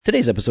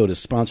Today's episode is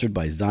sponsored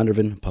by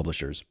Zondervan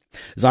Publishers.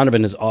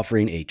 Zondervan is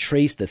offering a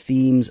Trace the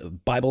Themes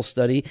Bible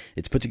study.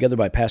 It's put together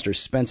by Pastor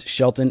Spence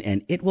Shelton,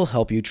 and it will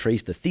help you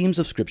trace the themes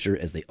of Scripture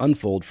as they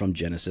unfold from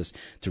Genesis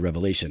to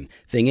Revelation.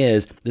 Thing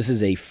is, this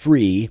is a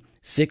free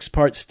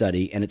 6-part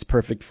study, and it's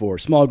perfect for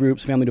small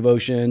groups, family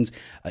devotions,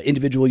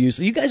 individual use.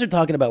 So you guys are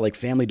talking about like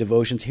family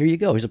devotions. Here you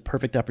go. Here's a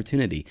perfect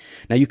opportunity.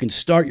 Now you can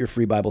start your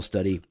free Bible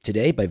study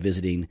today by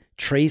visiting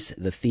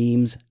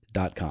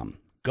tracethethemes.com.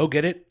 Go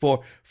get it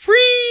for free.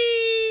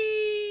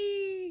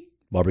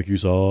 Barbecue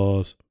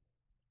sauce.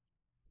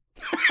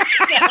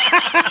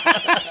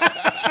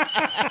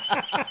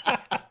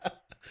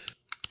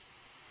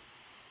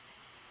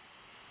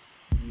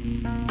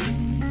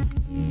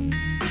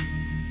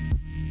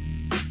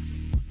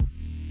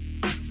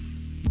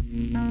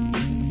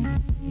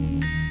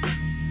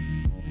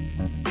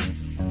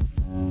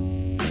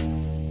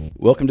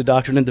 Welcome to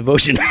Doctrine and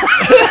Devotion, a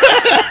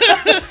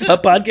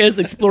podcast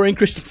exploring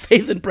Christian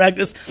faith and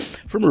practice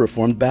from a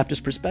Reformed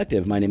Baptist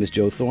perspective. My name is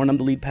Joe Thorne. I'm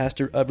the lead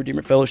pastor of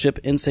Redeemer Fellowship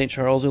in St.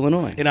 Charles,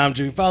 Illinois. And I'm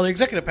Jimmy Fowler,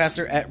 executive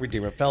pastor at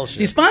Redeemer Fellowship.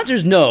 The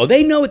sponsors know.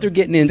 They know what they're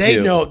getting into. They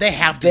know. They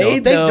have to know.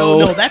 If they don't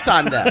know, that's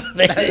on them.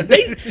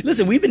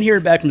 Listen, we've been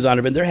hearing back from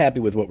Zondervan. They're happy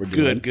with what we're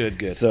doing.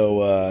 Good.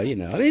 So, I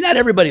mean, not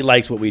everybody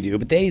likes what we do,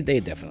 but they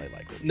definitely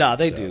like what we do. No,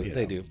 they do.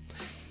 They do.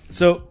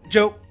 So,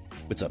 Joe.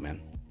 What's up,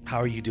 man? How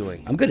are you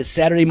doing? I'm good. It's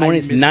Saturday morning.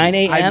 It's 9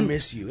 a.m. I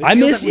miss you. I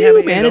miss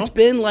you, man. It's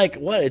been like,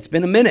 what? It's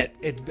been a minute.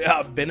 It's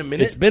been a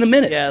minute? It's been a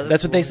minute. Yeah,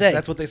 that's what they say.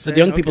 That's what they say. But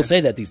young people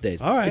say that these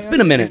days. All right. It's been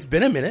a minute. It's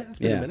been a minute. It's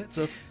been a minute.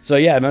 So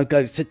yeah, I'm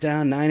going to sit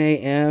down, 9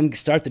 a.m.,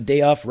 start the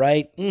day off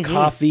right,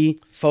 coffee,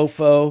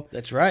 fofo.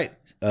 That's right.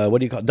 What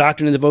do you call it?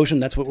 Doctrine and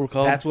Devotion? That's what we're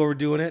called? That's what we're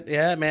doing it.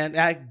 Yeah,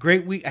 man.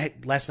 Great week.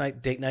 Last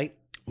night, date night.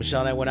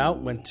 Michelle and I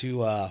went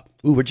to...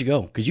 Ooh, where'd you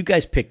go? Because you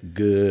guys pick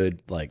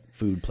good like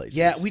food places.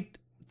 Yeah,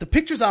 the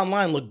pictures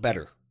online look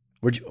better.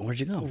 Where'd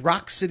you go?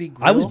 Rock City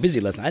Grill. I was busy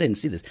last night. I didn't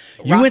see this.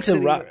 You went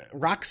to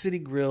Rock City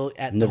Grill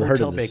at Never the heard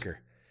Hotel of this. Baker.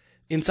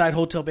 Inside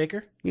Hotel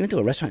Baker? You went to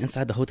a restaurant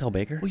inside the Hotel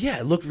Baker? Well, yeah,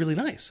 it looked really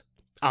nice.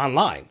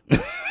 Online.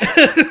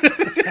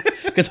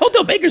 Because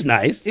Hotel Baker's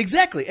nice.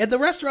 Exactly. And the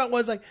restaurant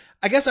was like,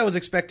 I guess I was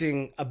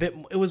expecting a bit,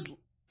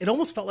 it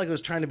almost felt like it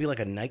was trying to be like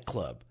a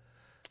nightclub.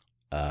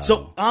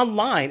 So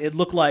online, it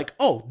looked like,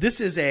 oh,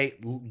 this is a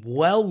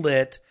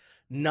well-lit,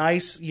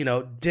 nice,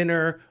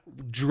 dinner,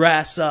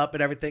 dress up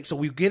and everything. So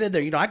we get in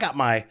there. I got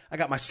my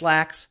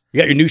slacks. You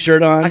got your new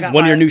shirt on?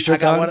 Of your new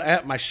shirts on? I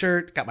got my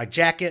shirt, got my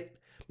jacket.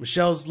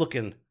 Michelle's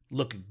looking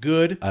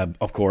good.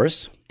 Of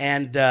course.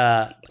 And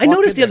I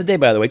noticed the other day,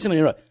 by the way,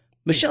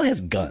 Michelle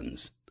has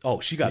guns. Oh,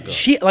 she got guns.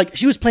 She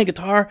was playing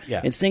guitar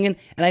Yeah. and singing,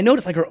 and I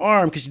noticed like her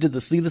arm because she did the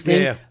sleeveless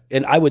thing, Yeah.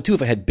 and I would too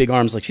if I had big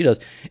arms like she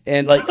does.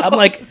 And like I'm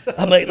like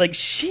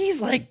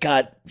she's like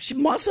got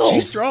muscle.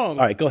 She's strong.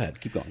 All right, go ahead,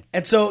 keep going.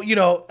 And so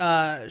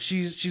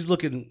she's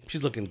looking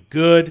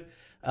good.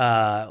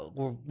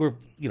 We're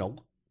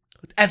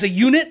as a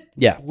unit,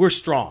 Yeah. we're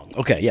strong.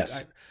 Okay,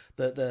 yes.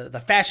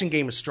 The fashion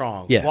game is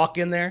strong. Yeah. Walk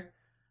in there,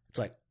 it's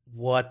like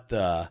what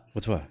the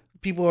What's what?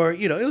 people are.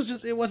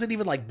 It wasn't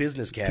even like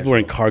business casual. People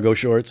wearing cargo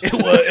shorts. It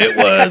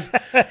was,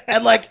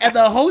 and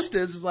the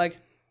hostess is like,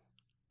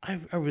 I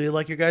really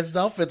like your guys'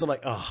 outfits. I'm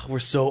like, oh, we're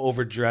so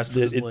overdressed for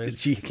this place.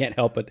 She can't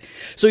help it.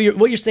 So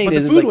what you're saying But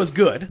is the food like, was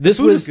good. This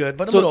The food was good,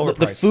 but a little overpriced.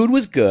 The food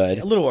was good.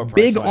 A little overpriced,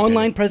 Big in my online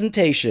opinion.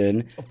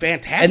 presentation.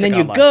 Fantastic. And then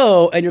you online.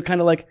 go and you're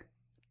kind of like,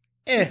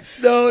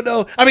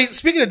 No. I mean,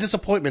 speaking of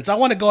disappointments, I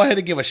want to go ahead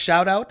and give a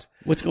shout out.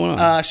 what's going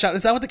on?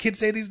 Is that what the kids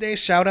say these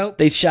days? Shout out?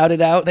 They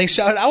shouted out.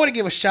 I want to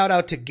give a shout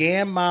out to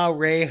Gamma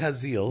Ray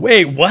Hazil.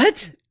 Wait,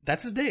 what?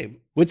 That's his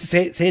name. What's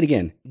say it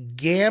again?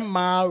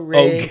 Gamma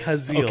Ray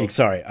Hazil. Okay,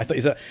 sorry. I thought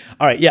you said.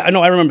 All right, yeah, I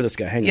know. I remember this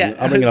guy. Hang on,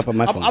 I'll bring it up on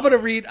my phone. I'm gonna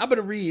read from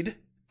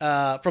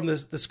the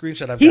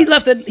screenshot I've He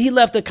got.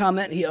 left a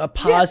comment. A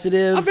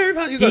positive. I'm very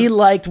positive. He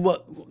liked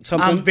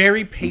something. I'm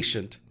very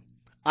patient.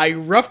 I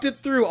roughed it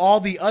through all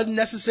the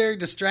unnecessary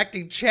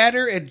distracting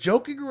chatter and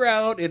joking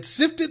around and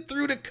sifted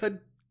through to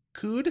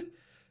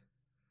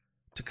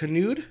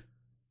canoed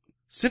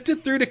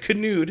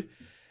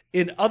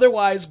in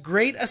otherwise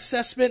great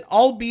assessment,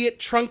 albeit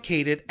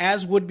truncated,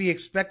 as would be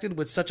expected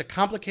with such a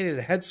complicated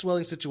and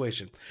head-swelling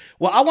situation.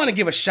 Well, I want to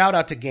give a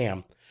shout-out to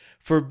Gam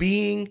for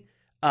being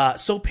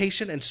so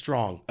patient and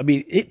strong. I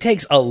mean, it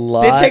takes a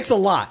lot. It takes a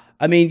lot.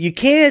 I mean, you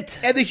can't.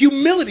 And the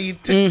humility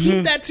to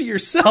keep that to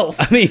yourself.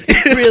 I mean,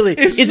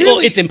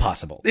 it's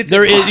impossible.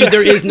 There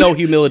is no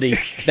humility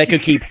that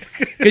could keep,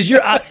 because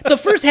you're the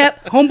first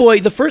half,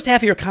 homeboy. The first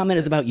half of your comment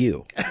is about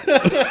you.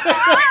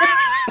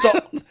 So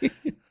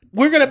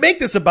we're gonna make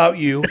this about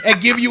you and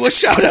give you a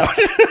shout out.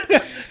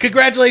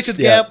 Congratulations,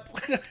 Yeah.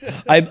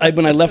 Gap.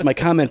 When I left my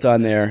comment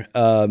on there,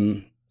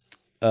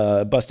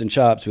 busting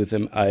chops with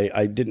him,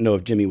 I didn't know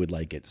if Jimmy would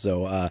like it.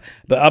 So,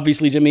 but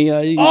obviously Jimmy.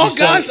 I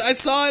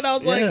saw it. I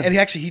was like, and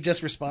he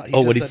just responded.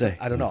 What'd he say?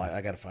 I don't know.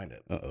 I gotta find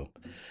it. Uh-oh.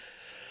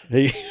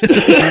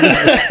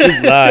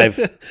 He's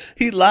live.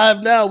 He's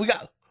live now. We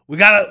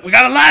got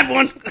a live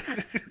one.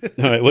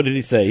 All right. What did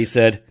he say? He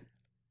said,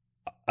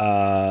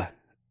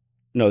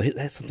 No,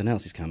 that's something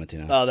else he's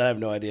commenting on. Oh, that I have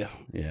no idea.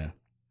 Yeah.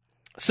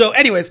 So,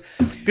 anyways,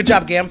 good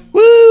job, Gam.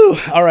 Woo!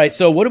 All right,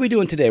 so what are we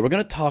doing today? We're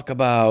going to talk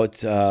about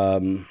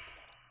the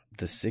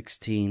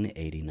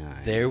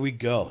 1689. There we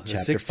go. The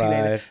Chapter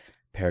 5,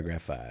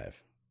 paragraph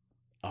 5.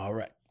 All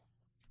right.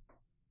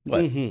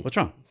 What? Mhm. What's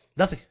wrong?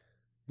 Nothing.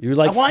 You're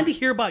like I wanted to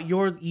hear about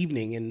your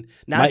evening, and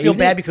now My I feel evening?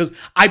 bad because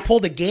I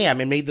pulled a Gam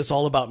and made this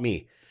all about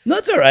me. No,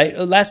 it's all right.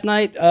 Last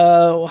night,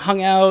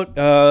 hung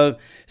out.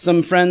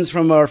 Some friends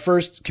from our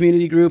first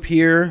community group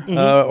here,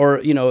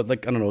 or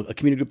like I don't know, a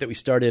community group that we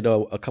started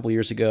a couple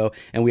years ago,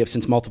 and we have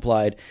since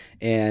multiplied.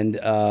 And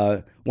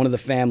one of the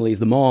families,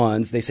 the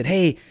Mons, they said,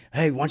 "Hey,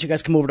 why don't you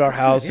guys come over to our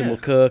house and yeah. we'll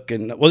cook?"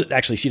 And well,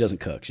 actually, she doesn't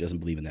cook; she doesn't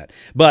believe in that.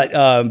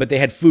 But they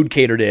had food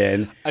catered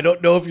in. I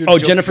don't know if you're. Oh,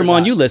 joking Jennifer or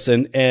Mon, not. you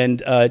listen.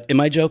 And am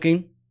I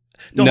joking?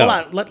 No, hold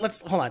on.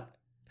 Let's hold on.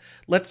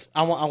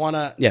 I want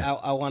to. Yeah.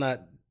 I want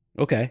to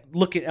Okay.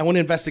 I want to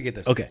investigate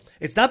this. Okay.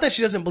 It's not that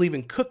she doesn't believe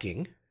in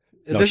cooking.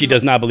 No, she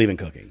does not believe in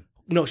cooking.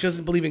 No, she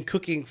doesn't believe in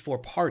cooking for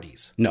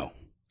parties. No.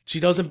 She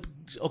doesn't.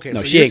 Okay. No,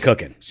 so she you're ain't saying-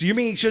 cooking. So you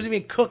mean she doesn't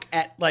even cook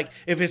at like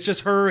if it's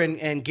just her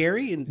and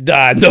Gary and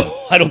No,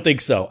 I don't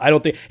think so. I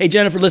don't think. Hey,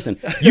 Jennifer, listen.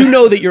 You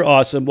know that you're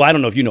awesome. Well, I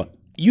don't know if you know.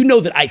 You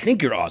know that I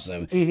think you're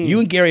awesome. Mm-hmm. You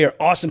and Gary are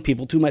awesome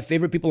people, two of my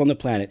favorite people on the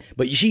planet.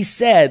 But she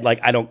said, like,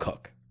 I don't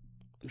cook.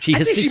 She I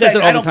think says meant,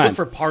 it all I the don't time. cook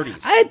for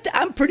parties.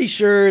 I'm pretty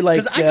sure, like,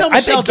 'Cause I tell I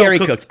Michelle bet Gary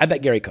don't cook. cooks. I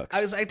bet Gary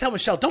cooks. I tell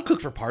Michelle, don't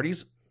cook for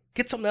parties.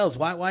 Get something else.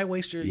 Why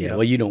waste your? Yeah, You know?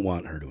 well, you don't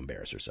want her to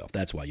embarrass herself.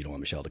 That's why you don't want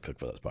Michelle to cook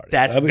for those parties.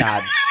 That's I mean-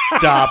 not.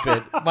 Stop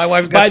it. My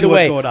wife's got By too the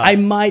way, much going on. I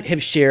might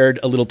have shared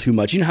a little too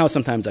much. You know how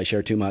sometimes I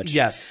share too much?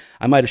 Yes.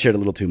 I might have shared a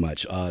little too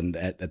much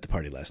at the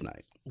party last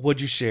night. What'd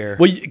you share?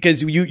 Well,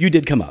 because you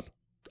did come up.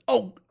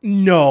 Oh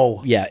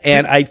no. Yeah,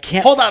 and I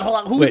can't. Hold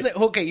on. Who was Wait.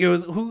 that? Okay,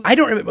 who? I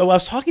don't remember. Well, I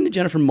was talking to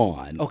Jennifer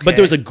Mon, Okay. but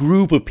there was a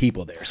group of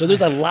people there. So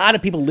there's a lot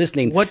of people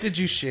listening. What did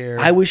you share?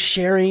 I was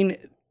sharing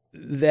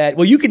that.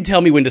 Well, you can tell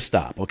me when to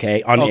stop,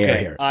 okay? On air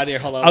here. On air.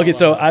 Hold on. Okay, hold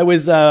so on.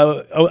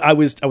 I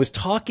was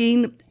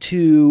talking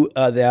to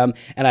them,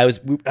 and I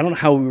don't know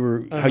how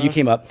how you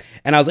came up,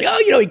 and I was like,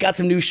 oh, he got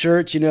some new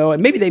shirts,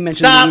 and maybe they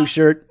mentioned Stop. the new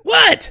shirt.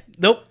 What?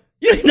 Nope.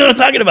 You don't know what I'm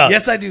talking about?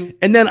 Yes, I do.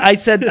 And then I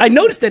said, I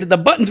noticed that the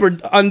buttons were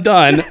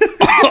undone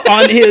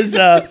on his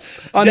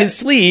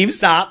sleeves.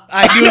 Stop.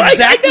 I knew No,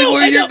 exactly I know,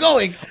 where I you're know.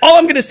 going. All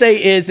I'm going to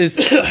say is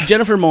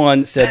Jennifer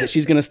Mon said that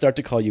she's going to start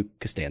to call you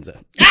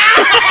Costanza.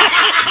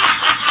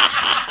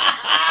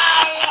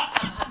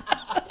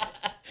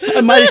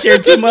 I might have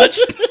shared too much.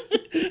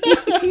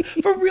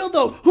 For real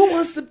though, who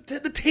wants the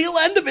tail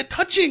end of it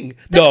touching?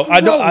 That's No, gross. I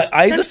know.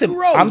 I That's listen.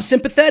 gross. I'm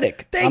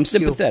sympathetic. Thank I'm you.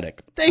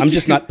 sympathetic. Thank I'm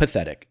just you. not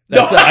pathetic.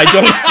 That's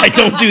I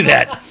don't do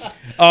that.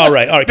 All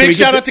right. Can Big we get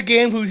shout out to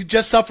Game who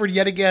just suffered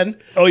yet again.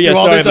 Oh yeah, through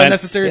all sorry, this man.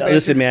 unnecessary Yeah, banter.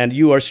 listen, man,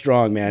 you are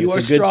strong, man. You it's are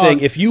a good strong. thing.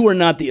 If you were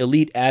not the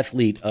elite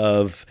athlete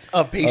of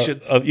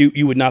patience.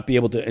 you would not be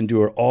able to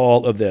endure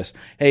all of this.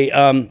 Hey,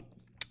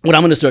 what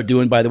I'm going to start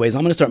doing, by the way, is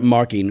I'm going to start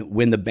marking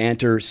when the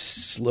banter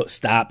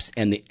stops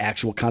and the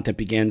actual content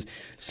begins,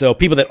 so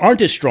people that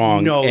aren't as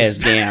strong No.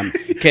 as Gam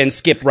can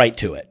skip right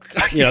to it.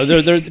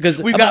 They're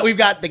because we've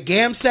got the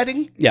Gam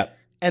setting yeah.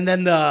 and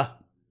then the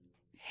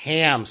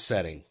ham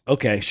setting.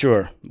 Okay,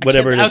 sure,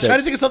 whatever. I was it trying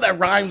to takes. think of something that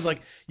rhymes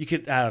like you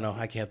could. I don't know.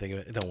 I can't think of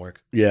it. It don't work.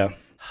 Yeah.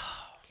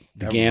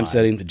 The Gam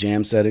setting, the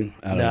jam setting.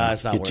 I don't know.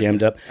 it's not Get working.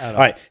 jammed up. I don't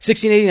All right,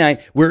 1689.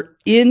 We're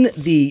in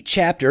the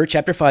chapter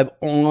 5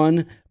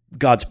 on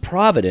God's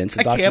providence.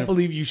 I can't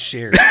believe you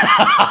shared.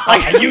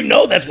 You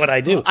know that's what I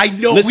do. I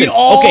know, Listen, we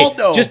all okay,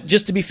 know.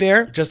 Just to be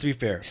fair, Just to be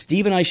fair.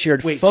 Steve and I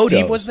shared Wait, photos.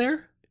 Steve was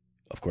there?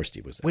 Of course,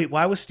 Steve was there. Wait,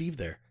 why was Steve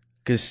there?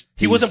 Because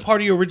He wasn't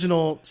part of your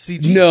original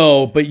CG.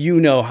 No, but you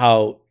know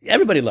how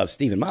everybody loves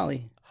Steve and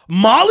Molly.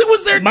 Molly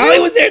was there too. Molly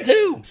was there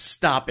too.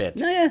 Stop it.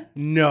 Yeah,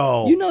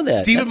 No. you know that.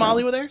 Steve and That's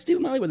Molly all. were there? Steve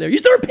and Molly were there. You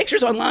still have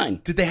pictures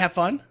online. Did they have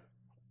fun?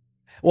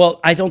 Well,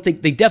 I don't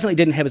think they definitely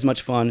didn't have as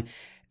much fun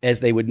as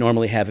they would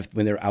normally have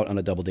when they're out on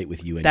a double date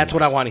with you. And That's your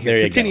what I wife. want to There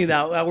hear. you Continue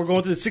go. now. We're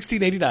going to the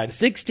 1689.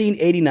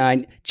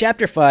 1689,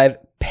 chapter 5,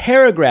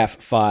 paragraph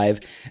 5.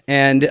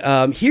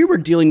 And here we're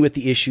dealing with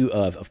the issue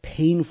of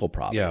painful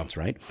providence,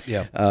 right?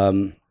 Yeah.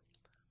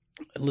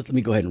 Let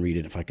me go ahead and read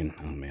it if I can.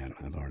 Oh, man,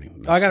 I've already.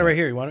 I got it right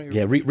here. Why don't you?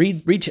 Yeah,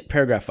 read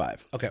paragraph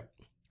 5. Okay.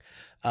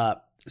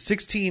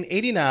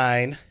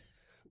 1689,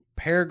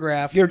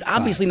 paragraph. You're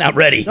obviously not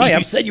ready. I am.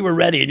 You said you were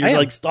ready, and I you're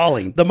am. like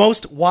stalling. The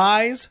most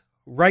wise,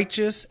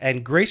 righteous,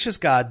 and gracious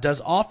God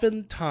does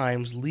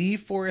oftentimes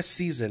leave for a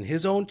season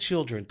his own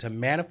children to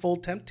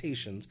manifold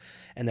temptations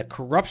and the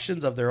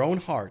corruptions of their own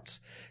hearts,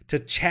 to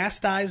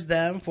chastise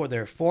them for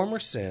their former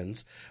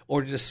sins,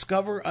 or to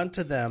discover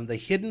unto them the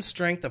hidden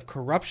strength of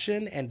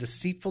corruption and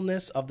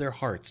deceitfulness of their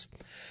hearts,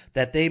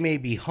 that they may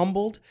be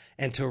humbled,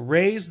 and to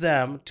raise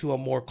them to a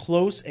more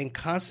close and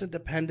constant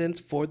dependence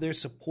for their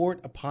support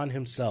upon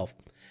himself,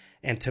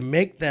 and to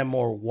make them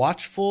more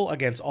watchful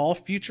against all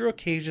future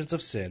occasions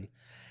of sin,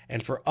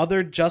 and for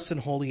other just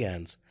and holy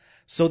ends,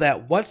 so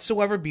that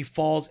whatsoever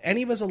befalls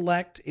any of his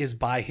elect is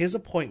by his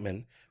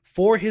appointment,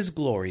 for his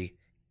glory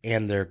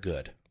and their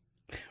good.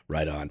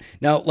 Right on.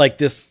 Now, like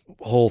this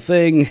whole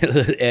thing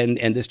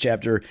and this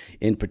chapter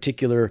in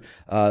particular,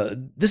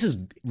 this is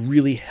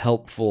really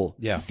helpful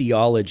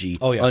theology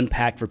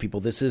unpacked for people.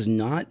 This is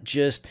not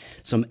just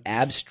some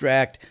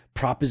abstract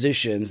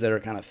propositions that are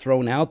kind of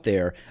thrown out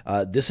there.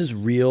 This is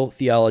real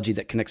theology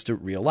that connects to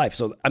real life.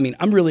 So, I mean,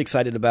 I'm really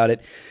excited about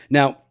it.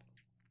 Now,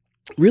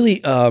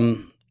 really,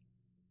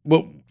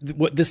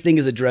 what this thing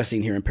is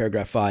addressing here in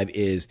paragraph 5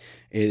 is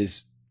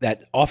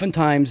that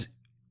oftentimes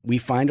we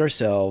find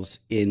ourselves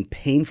in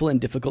painful and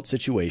difficult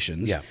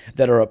situations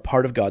that are a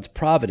part of God's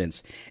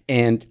providence.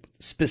 And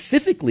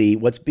specifically,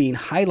 what's being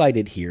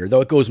highlighted here,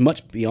 though it goes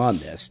much beyond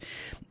this,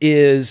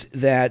 is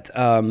that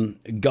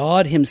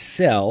God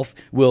himself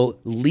will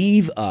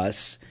leave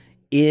us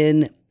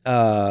in,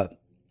 at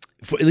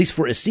least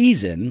for a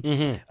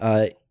season,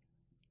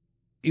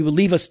 he will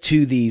leave us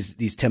to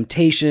these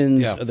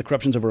temptations, the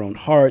corruptions of our own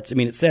hearts. I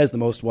mean, it says the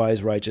most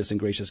wise, righteous, and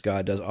gracious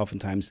God does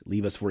oftentimes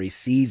leave for a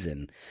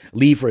season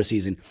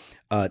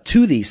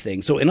to these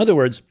things. So in other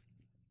words,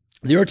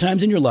 there are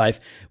times in your life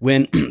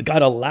when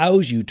God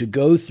allows you to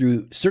go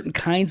through certain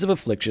kinds of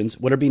afflictions.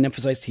 What are being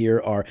emphasized here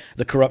are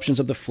the corruptions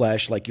of the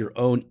flesh, like your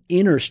own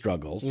inner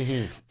struggles.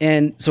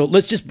 And so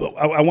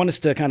I want us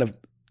to kind of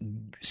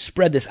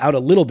spread this out a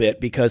little bit,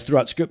 because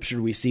throughout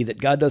Scripture we see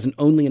that God doesn't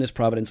only in his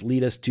providence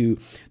lead us to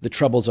the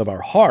troubles of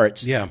our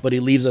hearts, but he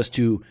leaves us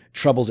to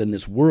troubles in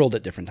this world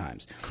at different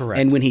times. Correct.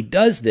 And when he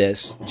does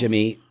this,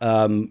 Jimmy,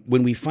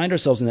 when we find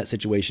ourselves in that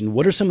situation,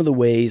 what are some of the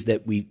ways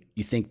that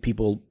you think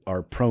people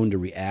are prone to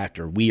react,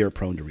 or we are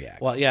prone to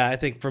react? Well, I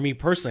think for me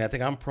personally, I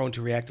think I'm prone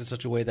to react in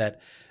such a way that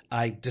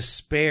I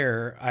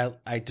despair.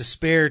 I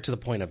despair to the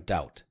point of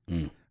doubt,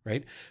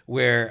 right?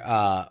 Where,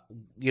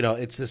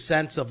 it's the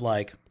sense of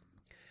like,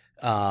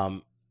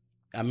 I'm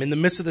in the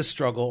midst of this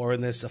struggle or in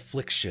this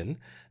affliction,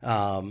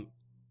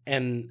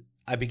 and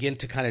I begin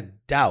to kind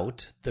of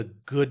doubt the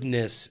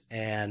goodness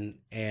and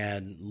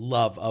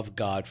love of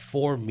God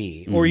for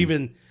me, or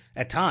even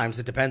at times,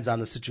 it depends on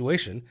the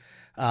situation.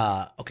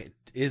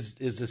 Is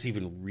this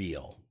even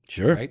real?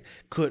 Sure. Right?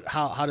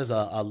 How does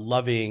a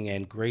loving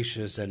and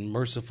gracious and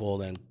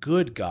merciful and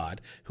good God,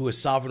 who is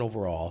sovereign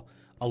over all,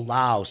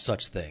 allow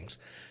such things?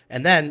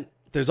 And then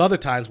there's other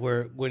times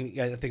when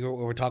I think what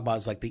we're talking about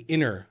is like the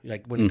inner,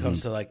 like when it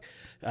comes to like,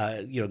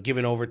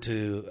 giving over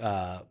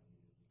to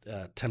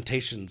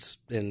temptations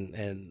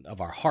in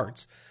of our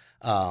hearts.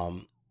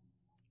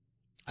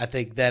 I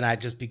think then I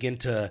just begin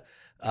to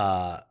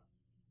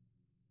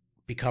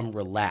become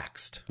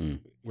relaxed,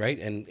 right?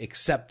 And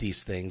accept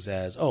these things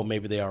as,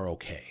 maybe they are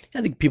okay.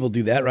 I think people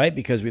do that, right?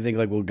 Because we think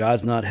like, well,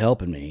 God's not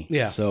helping me.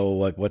 Yeah. So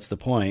like, what's the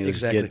point?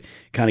 Exactly.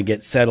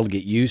 Get settled,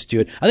 get used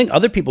to it. I think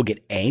other people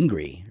get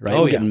angry,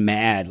 right? Get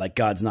mad, like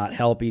God's not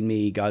helping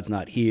me. God's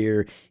not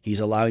here. He's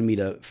allowing me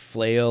to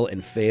flail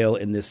and fail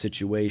in this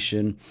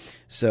situation.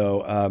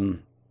 So,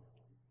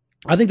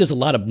 I think there's a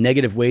lot of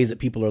negative ways that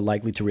people are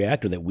likely to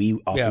react, or that we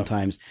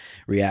oftentimes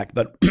react.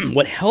 But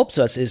what helps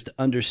us is to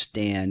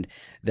understand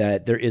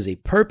that there is a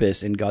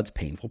purpose in God's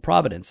painful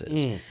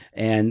providences.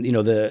 And,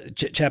 the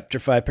chapter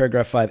 5,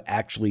 paragraph 5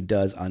 actually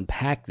does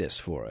unpack this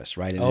for us,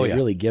 right? And it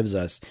really gives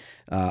us,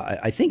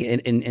 I think,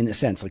 in a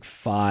sense, like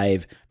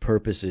 5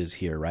 purposes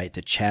here, right?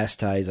 To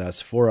chastise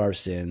us for our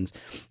sins,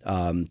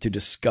 to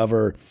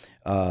discover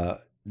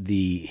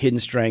the hidden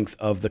strength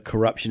of the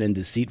corruption and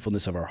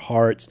deceitfulness of our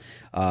hearts,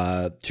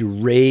 to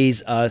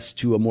raise us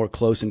to a more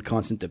close and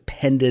constant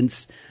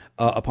dependence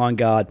upon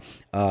God,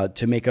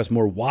 to make us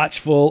more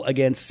watchful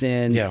against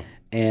sin.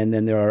 And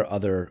then there are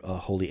other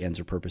holy ends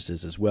or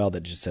purposes as well that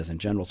it just says in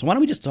general. So why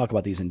don't we just talk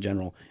about these in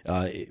general?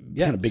 Kind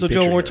of big so Joe,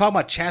 when we're here. talking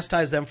about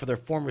chastise them for their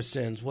former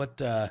sins, what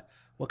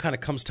kind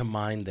of comes to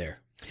mind there?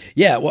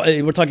 Yeah, well,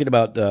 we're talking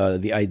about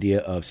the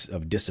idea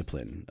of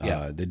discipline,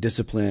 the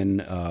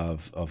discipline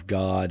of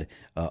God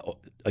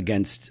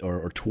against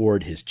or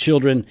toward his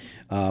children.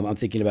 I'm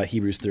thinking about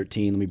Hebrews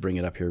 13. Let me bring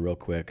it up here real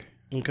quick.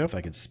 Okay. If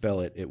I could spell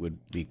it, it would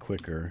be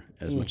quicker.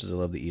 As much as I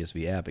love the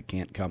ESV app, it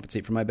can't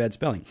compensate for my bad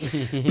spelling.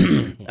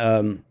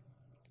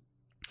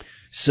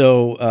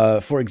 So,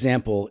 for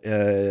example,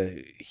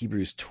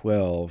 Hebrews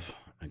 12.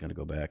 I got to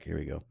go back. Here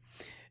we go.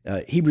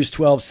 Hebrews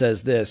 12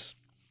 says this.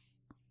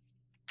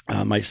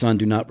 My son,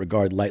 do not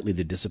regard lightly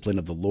the discipline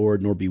of the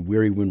Lord, nor be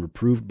weary when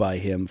reproved by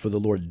him, for the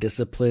Lord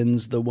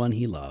disciplines the one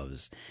he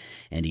loves,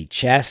 and he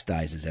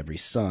chastises every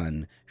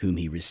son whom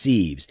he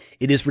receives.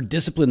 It is for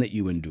discipline that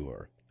you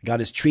endure. God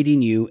is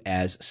treating you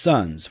as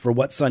sons. For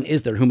what son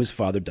is there whom his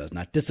father does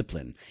not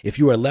discipline? If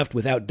you are left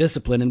without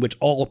discipline in which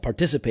all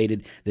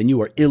participated, then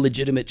you are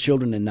illegitimate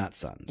children and not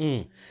sons.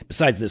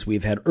 Besides this, we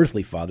have had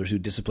earthly fathers who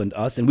disciplined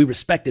us, and we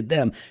respected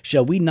them.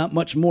 Shall we not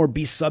much more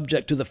be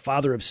subject to the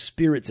Father of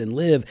spirits and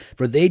live?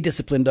 For they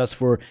disciplined us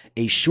for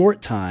a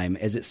short time,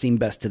 as it seemed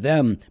best to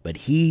them, but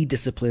he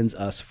disciplines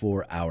us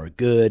for our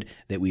good,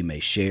 that we may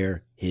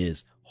share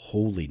his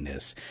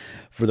holiness.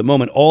 For the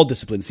moment, all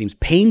discipline seems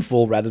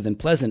painful rather than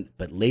pleasant,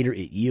 but later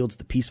it yields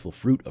the peaceful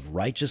fruit of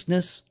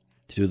righteousness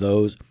to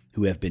those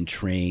who have been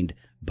trained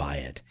by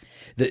it.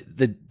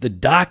 The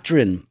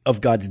doctrine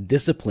of God's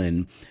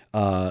discipline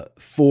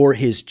for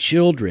his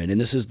children, and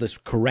this is this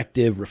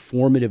corrective,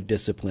 reformative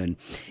discipline,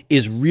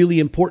 is really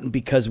important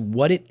because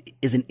what it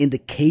is an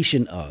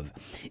indication of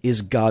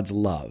is God's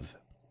love.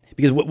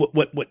 Because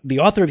what the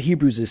author of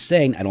Hebrews is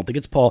saying, I don't think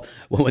it's Paul,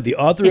 what the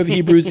author of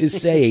Hebrews is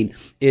saying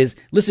is,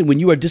 listen, when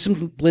you are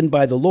disciplined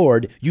by the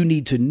Lord, you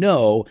need to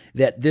know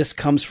that this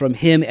comes from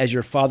him as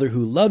your Father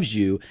who loves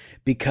you,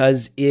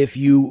 because if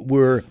you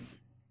were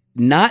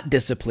not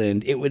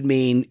disciplined, it would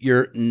mean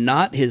you're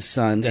not his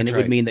son, and it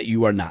would mean that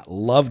you are not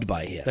loved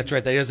by him. That's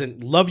right. That he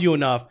doesn't love you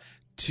enough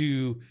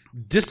to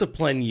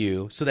discipline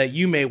you so that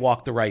you may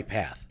walk the right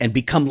path and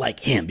become like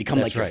him, become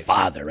like your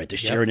Father, right? To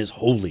share in his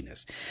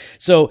holiness.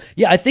 So,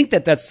 yeah, I think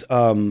that's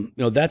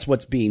that's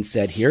what's being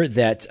said here.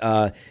 That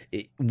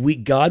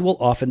God will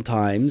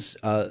oftentimes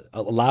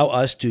allow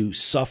us to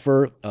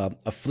suffer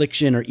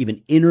affliction or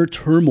even inner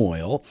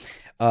turmoil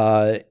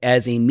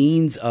as a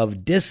means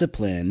of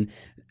discipline,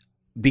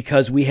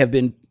 because we have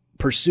been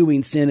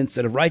pursuing sin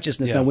instead of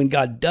righteousness. Yeah. Now, when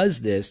God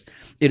does this,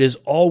 it is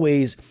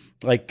always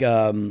like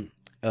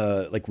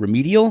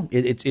remedial.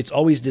 It's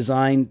always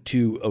designed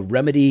to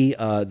remedy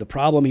the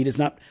problem. He is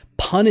not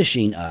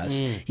punishing us.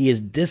 He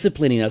is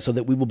disciplining us so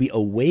that we will be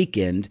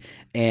awakened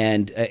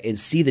and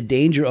see the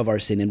danger of our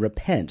sin and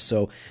repent.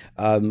 So,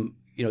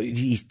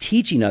 he's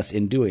teaching us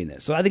in doing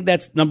this. So I think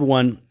that's number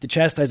one, to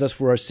chastise us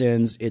for our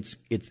sins. It's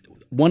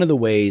one of the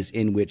ways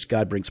in which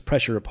God brings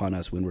pressure upon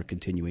us when we're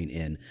continuing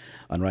in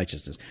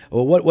unrighteousness.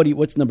 Well,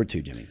 what's number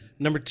two, Jimmy?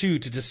 Number two,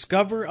 to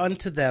discover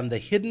unto them the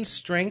hidden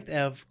strength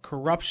of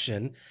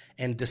corruption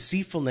and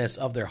deceitfulness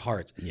of their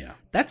hearts. Yeah,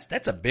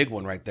 that's a big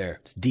one right there.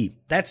 It's deep.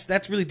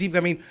 That's really deep.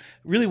 I mean,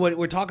 really, what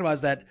we're talking about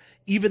is that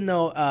even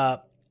though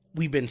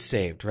we've been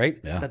saved, right?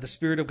 Yeah. That the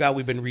Spirit of God,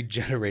 we've been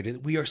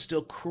regenerated. We are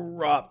still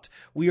corrupt.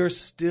 We are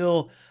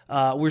still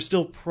we're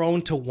still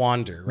prone to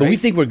wander, right? But we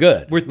think we're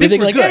good. We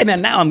think like, good. Hey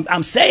man, now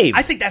I'm saved.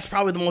 I think that's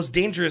probably the most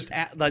dangerous,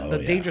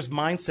 dangerous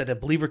mindset a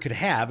believer could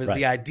have is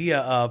the idea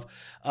of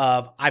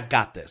I've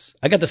got this.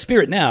 I got the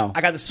Spirit now. I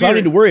got the Spirit. So I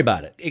don't need to worry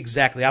about it.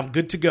 Exactly. I'm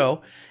good to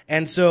go.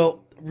 And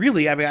so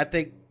really, I mean, I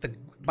think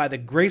by the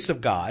grace of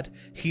God,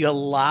 he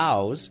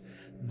allows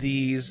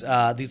these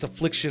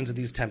afflictions and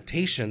these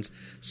temptations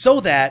so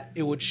that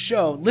it would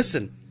show,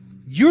 listen,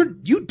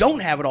 you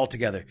don't have it all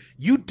together.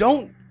 You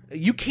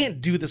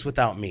can't do this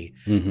without me.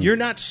 Mm-hmm. You're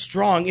not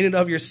strong in and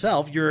of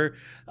yourself. You're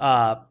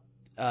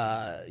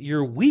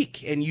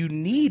weak and you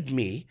need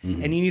me,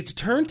 and you need to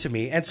turn to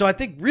me. And so I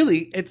think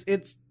really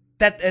it's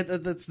that's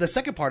the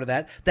second part of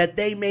that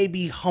they may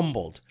be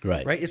humbled,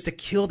 right? It's to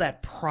kill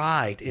that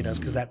pride in us,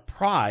 because that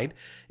pride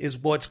is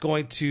what's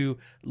going to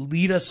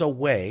lead us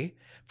away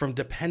from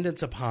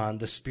dependence upon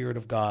the Spirit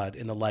of God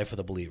in the life of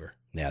the believer.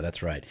 Yeah,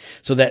 that's right.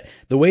 So that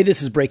the way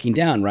this is breaking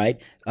down, right,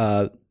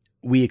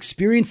 we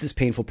experience this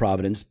painful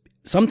providence,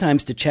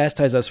 sometimes to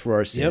chastise us for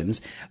our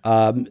sins,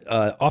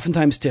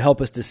 oftentimes to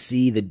help us to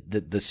see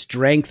the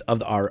strength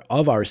of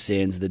our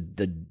sins,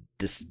 the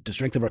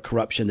strength of our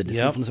corruption, the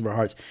deceitfulness of our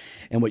hearts.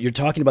 And what you're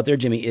talking about there,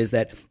 Jimmy, is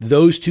that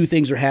those two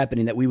things are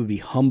happening, that we would be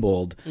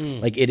humbled.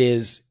 Like it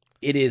is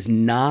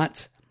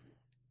not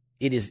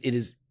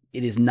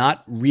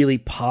really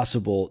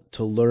possible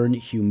to learn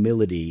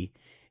humility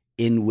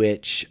in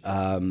which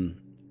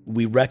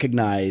we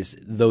recognize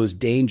those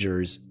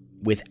dangers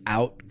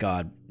without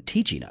God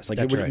teaching us. Like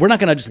we're not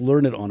going to just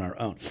learn it on our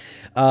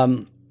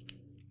own.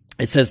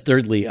 It says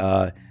thirdly,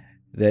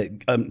 that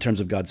in terms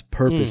of God's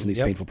purpose in these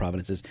painful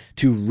providences,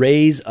 to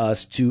raise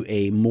us to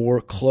a more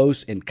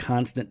close and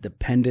constant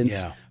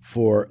dependence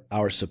for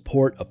our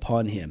support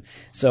upon him.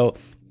 So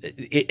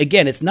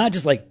again, it's not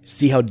just like,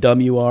 see how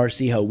dumb you are,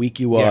 see how weak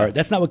you are.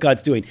 That's not what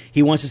God's doing.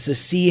 He wants us to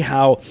see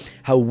how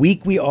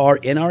weak we are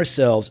in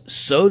ourselves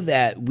so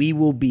that we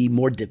will be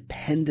more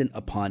dependent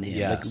upon him.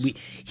 Yes. Like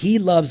he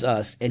loves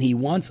us and he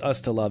wants us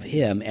to love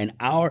him, and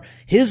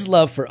his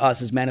love for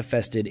us is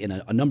manifested in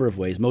a number of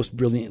ways, most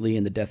brilliantly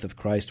in the death of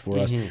Christ for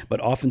us, but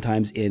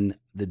oftentimes in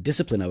the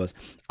discipline of us.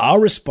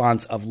 Our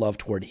response of love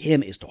toward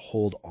him is to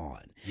hold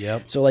on.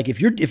 Yep. So like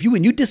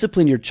when you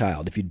discipline your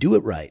child, if you do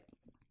it right,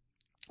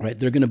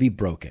 they're going to be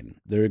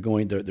broken.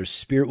 Their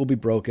spirit will be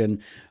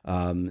broken.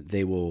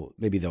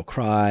 They'll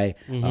cry.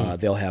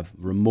 They'll have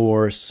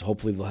remorse.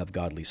 Hopefully they'll have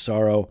godly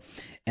sorrow.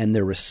 And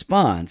their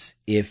response,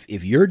 if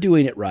you're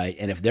doing it right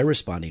and if they're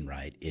responding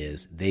right,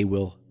 is they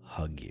will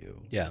hug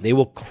you. Yeah. They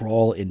will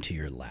crawl into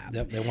your lap.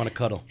 Yep, they want to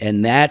cuddle.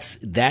 And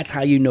that's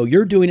how you know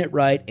you're doing it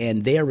right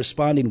and they are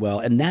responding well.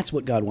 And that's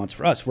what God wants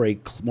for us, for a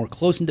more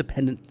close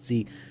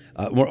independency,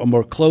 a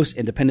more close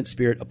and dependent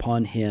spirit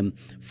upon him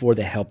for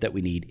the help that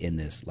we need in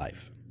this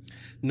life.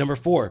 Number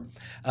 4,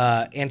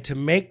 and to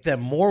make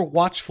them more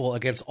watchful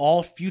against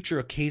all future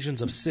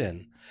occasions of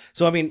sin.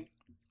 So, I mean,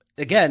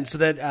 again, so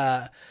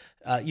that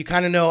you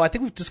kind of know, I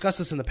think we've discussed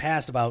this in the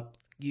past about,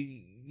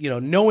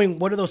 knowing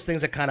what are those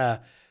things that kind of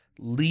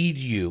lead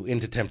you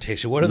into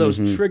temptation. What are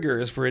those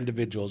triggers for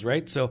individuals,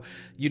 right? So,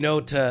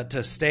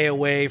 to stay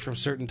away from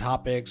certain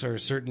topics or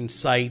certain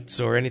sites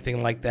or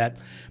anything like that.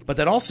 But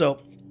then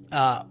also,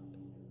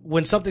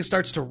 when something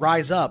starts to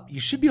rise up, you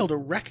should be able to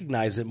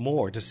recognize it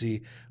more to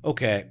see,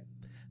 okay,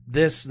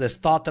 this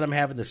thought that I'm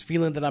having, this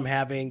feeling that I'm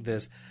having,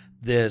 this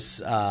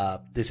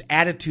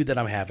attitude that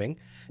I'm having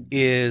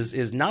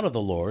is not of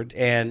the Lord,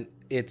 and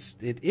it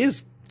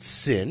is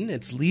sin.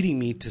 It's leading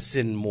me to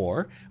sin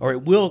more, or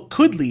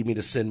could lead me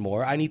to sin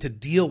more. I need to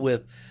deal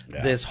with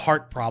this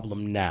heart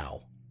problem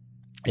now.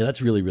 Yeah,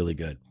 that's really, really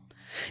good.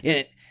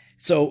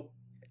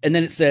 And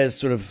then it says,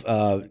 sort of,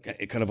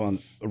 kind of on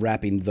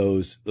wrapping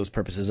those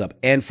purposes up,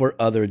 and for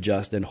other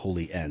just and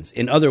holy ends.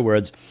 In other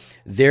words,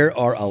 there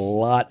are a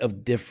lot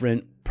of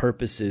different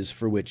purposes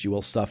for which you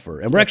will suffer,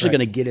 and we're actually going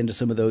to get into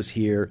some of those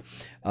here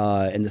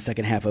in the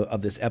second half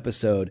of this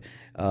episode.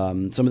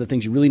 Some of the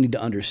things you really need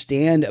to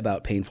understand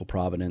about painful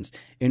providence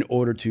in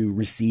order to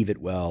receive it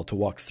well, to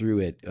walk through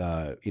it,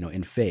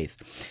 in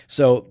faith.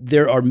 So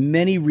there are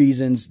many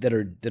reasons that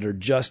are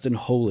just and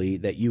holy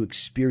that you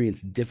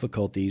experience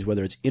difficulties,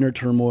 whether it's inner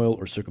turmoil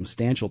or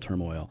circumstantial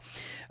turmoil,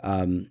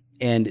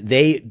 and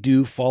they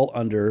do fall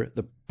under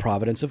the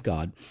providence of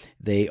God.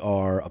 They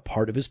are a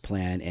part of His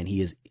plan, and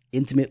He is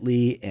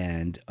intimately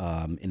and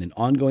in an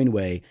ongoing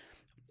way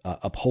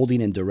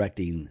upholding and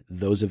directing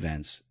those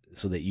events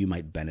so that you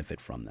might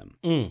benefit from them.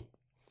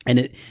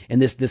 And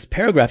this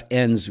paragraph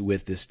ends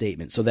with this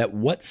statement: so that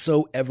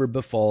whatsoever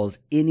befalls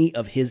any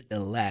of His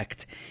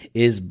elect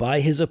is by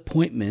His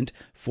appointment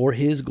for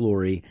His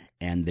glory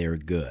and their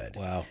good.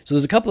 Wow. So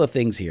there's a couple of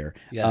things here.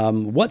 Yeah.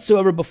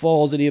 Whatsoever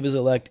befalls any of His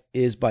elect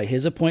is by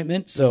His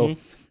appointment. So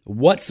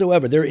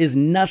whatsoever, there is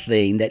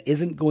nothing that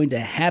isn't going to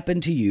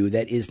happen to you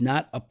that is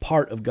not a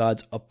part of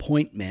God's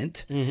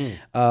appointment.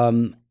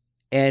 And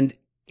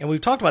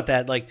we've talked about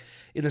that, like,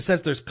 in the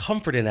sense there's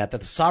comfort in that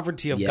the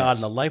sovereignty of God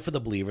in the life of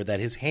the believer, that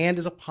His hand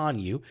is upon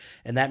you,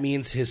 and that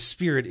means His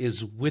Spirit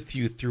is with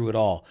you through it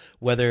all,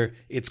 whether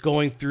it's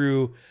going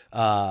through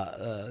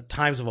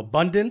times of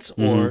abundance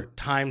or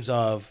times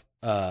of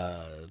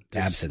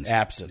absence.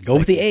 Go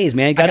with the A's,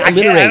 man. Got to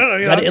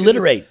alliterate. Got to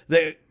alliterate.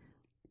 The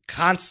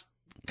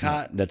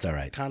that's all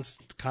right.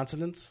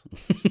 Consonants.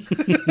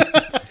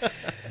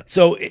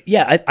 So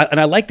yeah,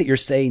 I like that you're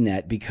saying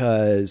that,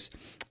 because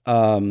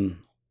when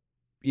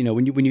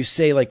you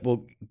say, like,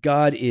 well,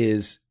 God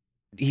is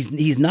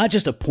he's not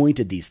just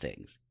appointed these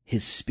things.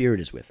 His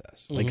Spirit is with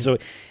us. Like, so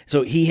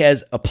He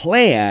has a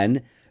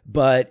plan,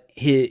 but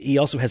he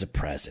also has a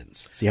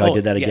presence. See how I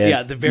did that again?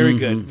 Yeah, very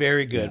good,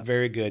 very good,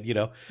 very good.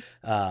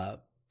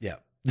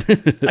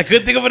 I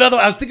couldn't think of another.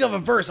 I was thinking of a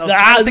verse.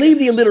 Leave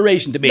the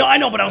alliteration to me. No, I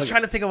know, but I was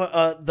trying to think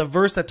of the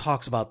verse that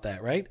talks about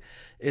that. Right?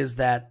 Is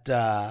that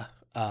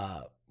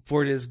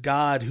for it is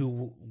God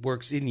who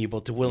works in you,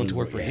 both to will and to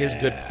work for His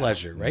good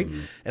pleasure. Right?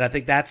 And I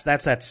think that's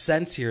that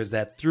sense here, is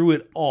that through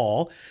it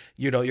all,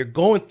 you're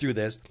going through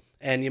this,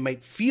 and you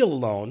might feel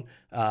alone,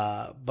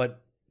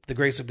 but the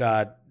grace of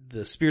God,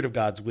 the Spirit of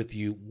God's with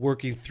you,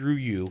 working through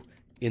you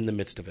in the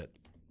midst of it.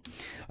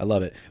 I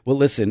love it. Well,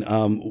 listen,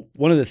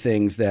 one of the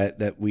things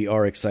that we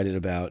are excited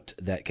about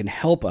that can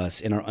help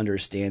us in our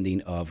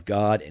understanding of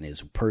God and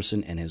His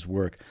person and His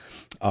work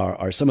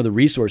are some of the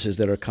resources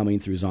that are coming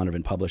through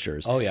Zondervan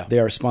Publishers. Oh, yeah. They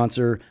are a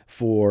sponsor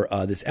for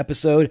this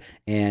episode,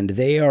 and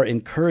they are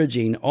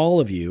encouraging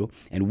all of you,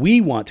 and we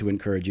want to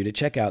encourage you to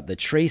check out the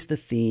Trace the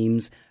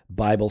Themes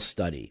Bible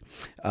study.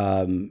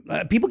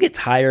 People get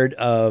tired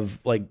of,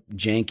 like,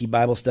 janky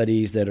Bible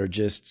studies that are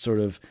just sort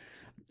of,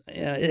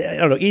 I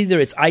don't know, either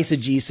it's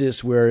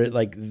eisegesis, where,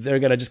 like, they're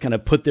going to just kind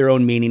of put their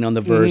own meaning on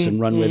the verse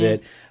and run with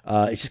it.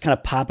 It's just kind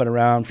of popping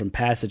around from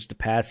passage to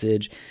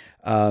passage.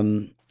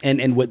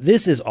 And what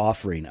this is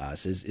offering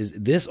us is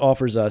this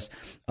offers us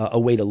a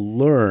way to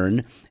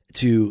learn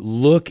to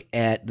look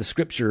at the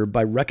Scripture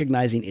by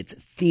recognizing its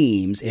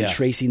themes and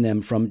tracing them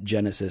from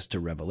Genesis to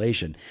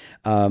Revelation.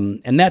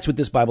 And that's what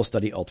this Bible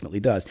study ultimately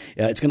does.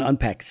 It's going to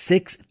unpack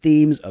 6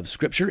 themes of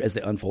Scripture as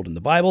they unfold in the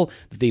Bible.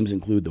 The themes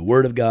include the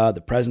Word of God,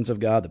 the presence of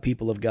God, the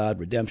people of God,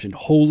 redemption,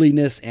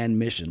 holiness, and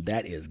mission.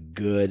 That is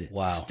good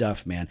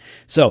stuff, man.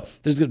 So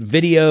there's good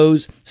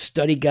videos,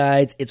 study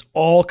guides. It's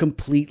all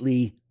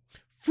completely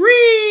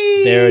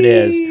free. There it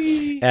is.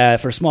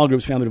 For small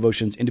groups, family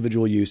devotions,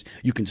 individual use,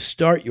 you can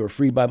start your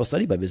free Bible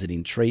study by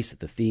visiting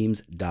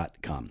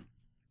tracethethemes.com.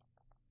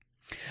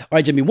 All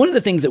right, Jimmy, one of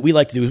the things that we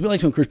like to do is we like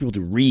to encourage people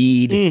to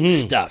read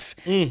stuff.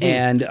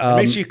 And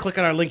make sure you click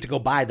on our link to go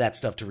buy that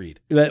stuff to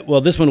read.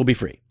 Well, this one will be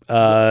free.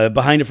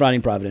 Behind a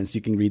Frowning Providence, you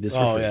can read this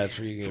for free. Oh, yeah, it's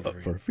free. You can get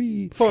it for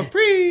free. For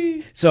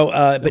free. So,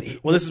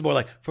 well, this is more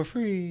like for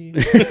free.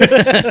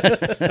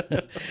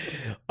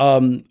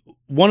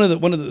 One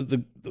of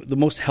the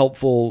most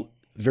helpful,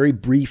 very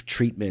brief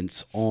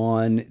treatments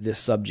on this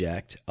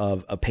subject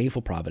of a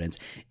painful providence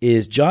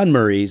is John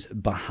Murray's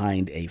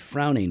Behind a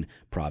Frowning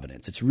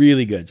providence. It's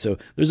really good. So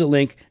there's a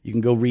link. You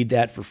can go read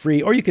that for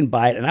free, or you can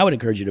buy it. And I would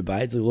encourage you to buy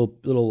it. It's a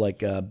little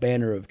like a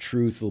banner of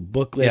truth, little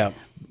booklet,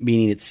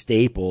 meaning it's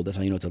stapled. That's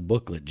how you know it's a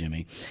booklet,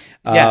 Jimmy.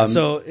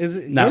 So is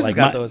it not yours like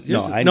got my- those? no,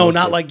 Yours, I no, know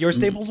not like your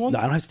Staples one. No,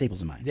 I don't have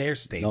staples in mine. They're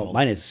Staples. No,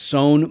 mine is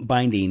sewn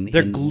binding.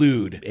 They're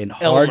glued in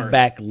Elmer's.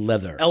 hardback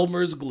leather.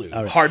 Elmer's glue,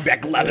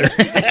 hardback leather.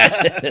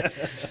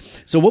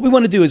 So what we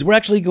want to do is we're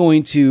actually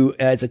going to,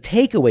 as a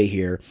takeaway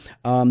here,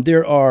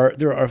 there are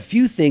a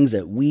few things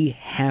that we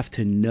have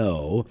to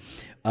know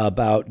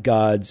about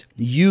God's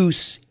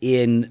use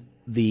in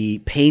the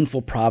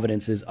painful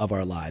providences of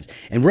our lives.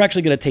 And we're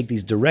actually going to take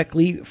these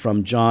directly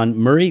from John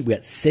Murray. We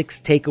got 6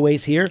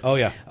 takeaways here. Oh,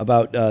 yeah.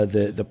 About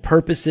the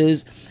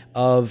purposes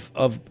of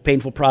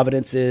painful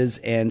providences.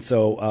 And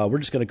so we're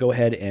just going to go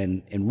ahead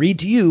and read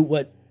to you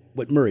what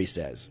Murray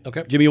says.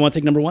 Okay. Jimmy, you want to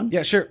take number 1?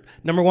 Yeah, sure.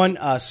 Number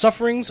 1,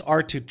 sufferings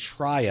are to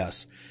try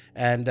us.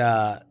 And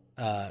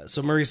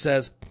so Murray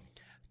says,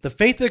 the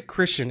faith of a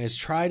Christian is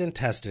tried and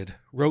tested,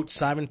 wrote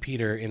Simon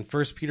Peter in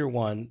 1 Peter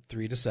 1,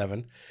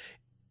 3-7.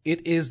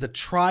 It is the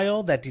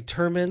trial that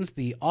determines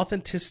the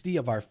authenticity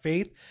of our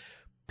faith.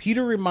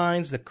 Peter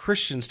reminds the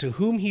Christians to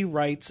whom he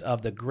writes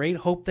of the great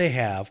hope they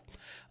have.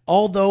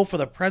 Although for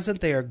the present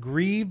they are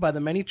grieved by the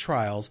many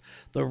trials,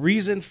 the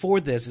reason for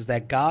this is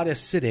that God is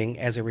sitting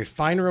as a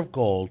refiner of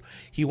gold.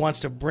 He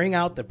wants to bring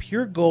out the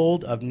pure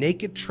gold of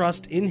naked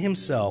trust in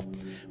himself.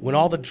 When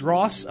all the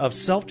dross of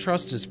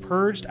self-trust is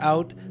purged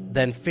out,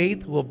 then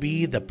faith will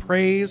be the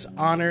praise,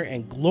 honor,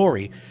 and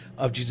glory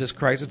of Jesus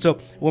Christ. And so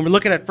when we're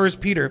looking at 1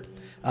 Peter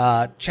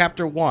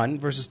chapter 1,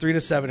 verses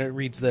 3-7, it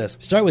reads this.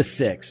 Start with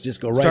 6.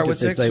 Just go right Start to with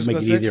 6. 6, That'll just make go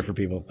it 6? easier for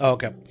people. Oh,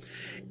 okay.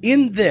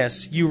 In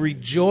this you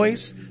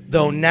rejoice,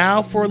 though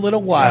now for a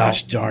little while.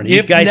 Gosh darn it.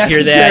 If You guys hear that?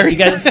 necessary. You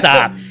got to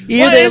stop.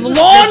 You What hear is the the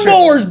scripture?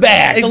 lawnmower's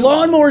back. The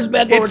lawnmower's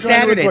back. while It's we're trying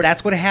to Saturday. record.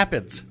 That's what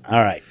happens.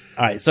 All right.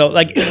 So,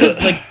 like, it's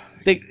just like,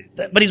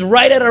 but he's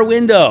right at our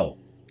window.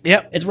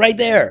 Yep. It's right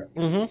there.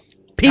 Mm-hmm.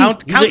 Pete,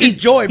 Count it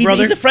joy,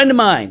 brother. He's a friend of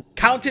mine.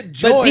 Count it But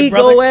joy, Pete,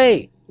 brother. go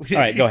away. All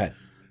right, go ahead.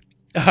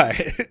 All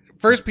right.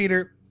 1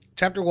 Peter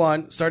chapter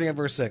 1, starting at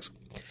verse 6.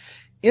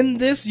 In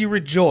this you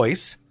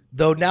rejoice,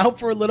 though now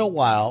for a little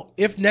while,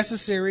 if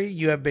necessary,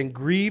 you have been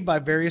grieved by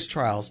various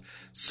trials,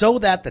 so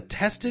that the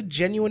tested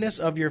genuineness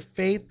of your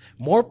faith,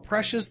 more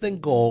precious than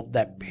gold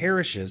that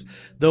perishes,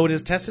 though it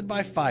is tested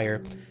by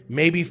fire,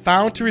 may be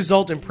found to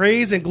result in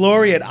praise and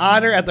glory and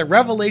honor at the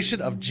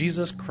revelation of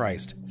Jesus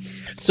Christ.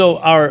 So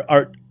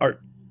our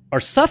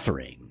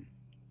suffering,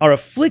 our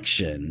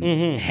affliction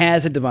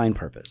has a divine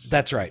purpose.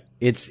 That's right.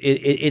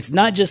 It's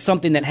not just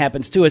something that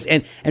happens to us.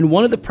 And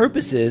one of the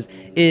purposes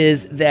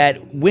is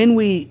that when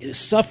we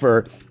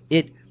suffer,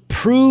 it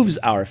proves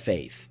our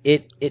faith.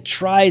 It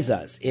tries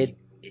us. It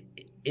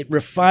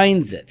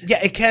refines it. Yeah,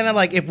 it kind of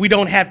like if we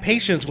don't have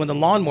patience when the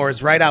lawnmower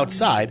is right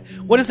outside,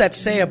 what does that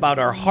say about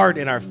our heart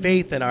and our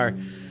faith and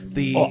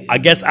I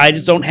guess I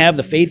just don't have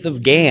the faith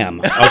of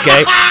Gam,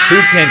 okay?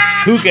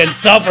 who can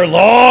suffer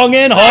long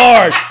and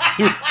hard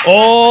through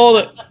all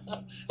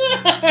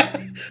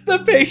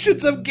the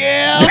patience of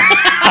Gam.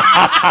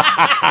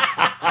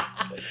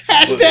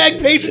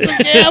 Hashtag patience of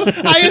Gam.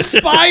 I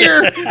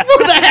aspire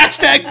for the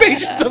hashtag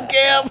patience of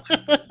Gam.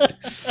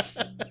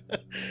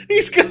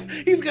 He's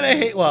gonna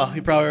hate. Well,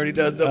 he probably already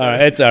does. All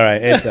right, it's all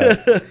right.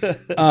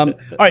 All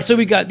right. So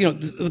we got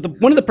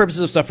one of the purposes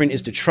of suffering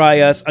is to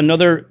try us.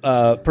 Another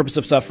purpose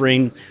of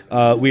suffering,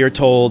 we are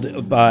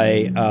told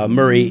by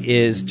Murray,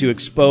 is to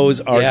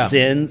expose our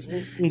sins,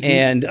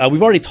 and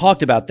we've already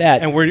talked about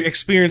that. And we're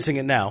experiencing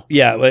it now.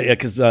 Yeah,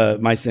 because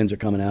my sins are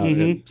coming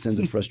out. Sins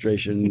of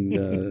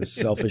frustration,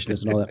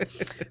 selfishness, and all that.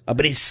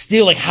 But he's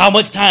still like, how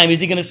much time is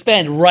he going to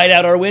spend right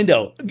out our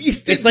window?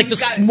 It's like the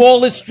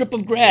smallest strip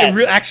of grass.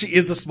 It actually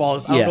is the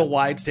smallest. I don't know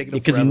why it's taking him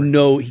because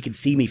forever. he can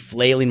see me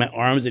flailing my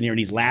arms in here, and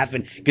he's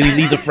laughing because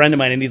he's a friend of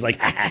mine, and he's like,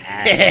 All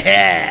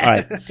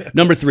right.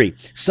 Number 3,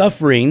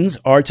 sufferings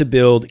are to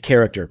build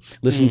character.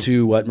 Listen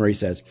to what Murray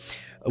says.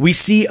 We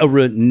see a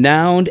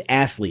renowned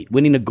athlete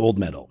winning a gold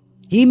medal.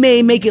 He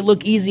may make it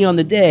look easy on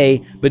the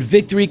day, but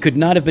victory could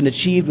not have been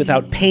achieved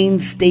without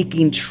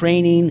painstaking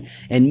training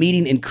and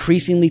meeting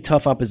increasingly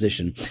tough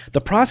opposition.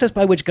 The process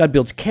by which God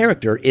builds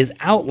character is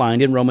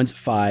outlined in Romans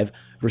 5,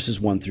 verses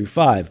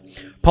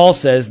 1-5. Paul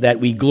says that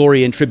we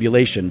glory in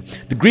tribulation.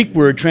 The Greek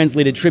word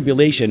translated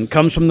tribulation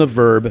comes from the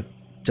verb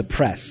to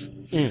press.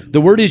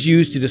 The word is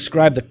used to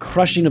describe the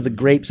crushing of the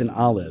grapes and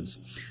olives.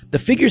 The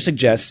figure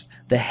suggests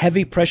the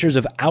heavy pressures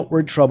of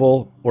outward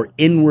trouble or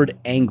inward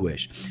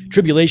anguish.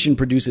 Tribulation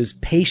produces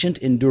patient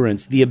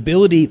endurance, the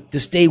ability to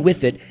stay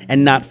with it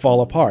and not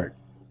fall apart.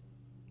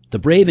 The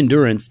brave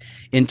endurance,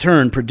 in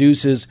turn,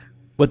 produces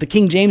what the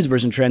King James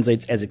Version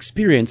translates as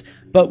experience,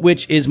 but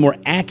which is more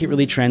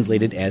accurately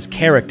translated as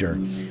character.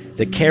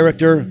 The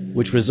character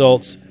which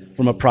results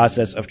from a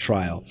process of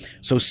trial.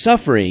 So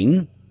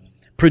suffering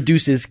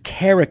produces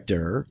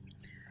character.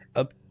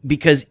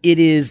 because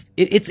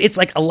it's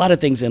like a lot of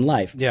things in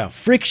life. Yeah.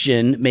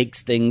 Friction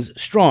makes things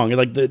strong.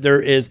 Like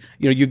there is,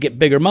 you get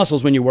bigger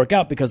muscles when you work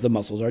out because the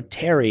muscles are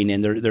tearing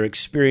and they're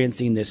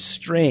experiencing this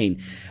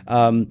strain.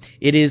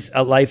 It is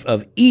a life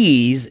of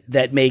ease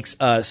that makes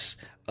us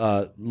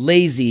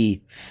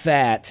lazy,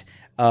 fat,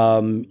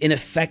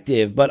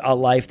 ineffective, but a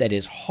life that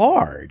is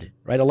hard,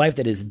 right? A life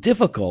that is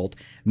difficult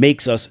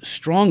makes us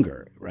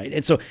stronger, right?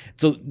 And so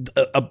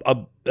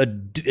a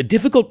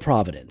difficult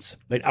providence,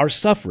 right? Our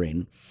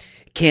suffering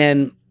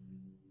can,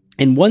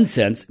 in one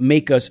sense,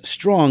 make us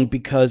strong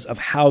because of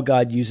how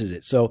God uses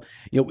it. So,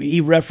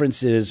 he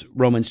references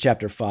Romans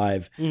chapter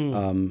 5,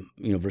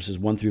 verses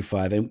 1 through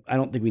 5. And I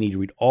don't think we need to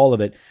read all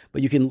of it,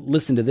 but you can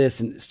listen to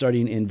this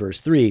starting in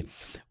verse 3.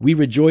 We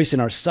rejoice in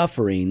our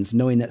sufferings,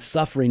 knowing that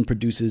suffering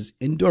produces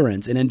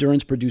endurance, and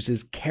endurance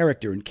produces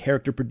character, and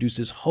character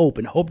produces hope,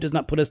 and hope does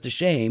not put us to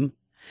shame,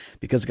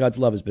 because God's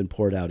love has been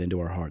poured out into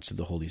our hearts through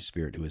the Holy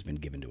Spirit who has been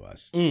given to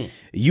us.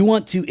 You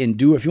want to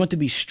endure, if you want to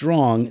be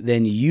strong,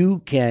 then you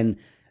can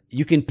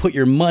put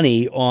your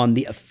money on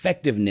the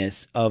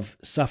effectiveness of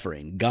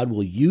suffering. God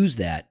will use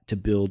that to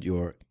build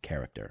your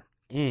character.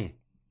 What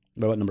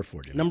about number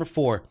 4, Jim? Number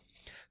 4,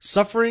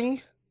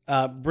 suffering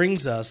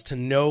brings us to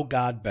know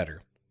God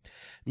better.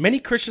 Many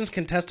Christians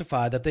can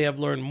testify that they have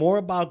learned more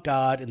about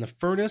God in the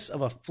furnace of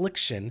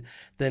affliction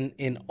than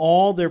in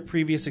all their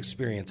previous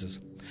experiences.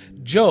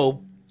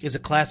 Job is a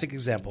classic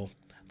example.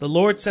 The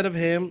Lord said of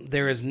him,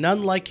 "There is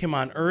none like him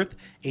on earth,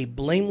 a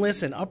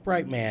blameless and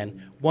upright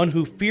man, one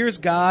who fears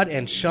God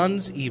and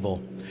shuns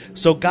evil."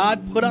 So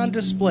God put on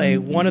display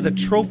one of the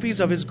trophies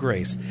of his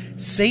grace.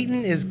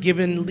 Satan is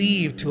given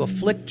leave to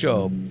afflict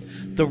Job.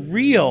 The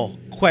real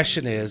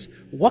question is,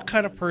 what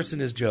kind of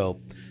person is Job?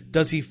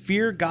 Does he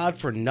fear God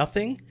for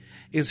nothing?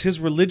 Is his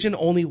religion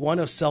only one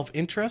of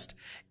self-interest?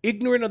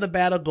 Ignorant of the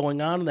battle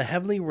going on in the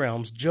heavenly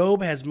realms,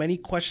 Job has many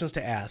questions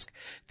to ask.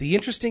 The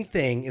interesting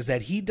thing is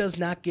that he does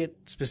not get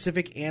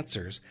specific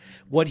answers.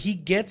 What he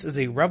gets is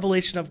a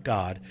revelation of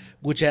God,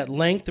 which at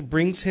length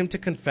brings him to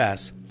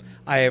confess,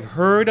 "I have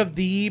heard of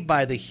thee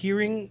by the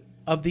hearing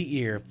of the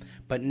ear,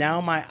 but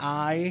now my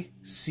eye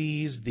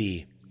sees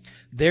thee.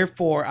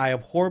 Therefore I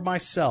abhor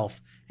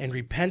myself and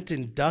repent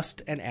in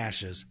dust and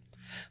ashes."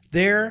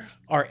 There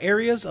are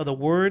areas of the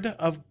Word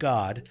of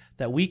God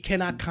that we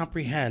cannot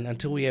comprehend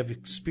until we have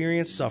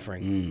experienced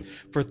suffering.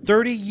 For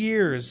 30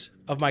 years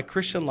of my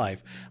Christian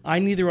life, I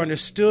neither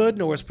understood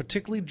nor was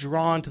particularly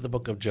drawn to the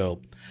book of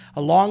Job.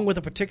 Along with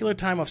a particular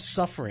time of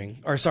suffering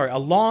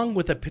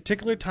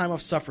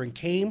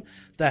came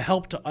the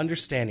help to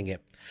understanding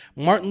it.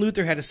 Martin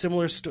Luther had a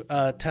similar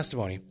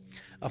testimony.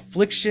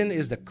 Affliction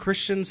is the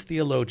Christian's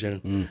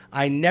theologian.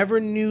 I never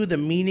knew the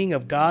meaning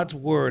of God's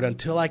word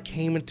until I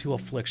came into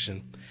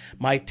affliction.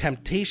 My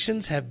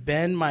temptations have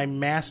been my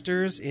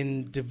masters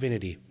in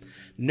divinity.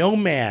 No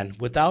man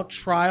without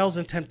trials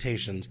and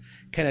temptations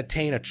can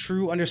attain a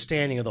true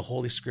understanding of the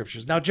Holy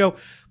Scriptures. Now, Joe,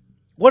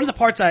 one of the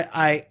parts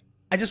I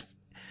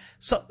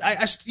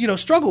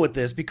struggle with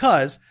this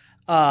because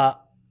I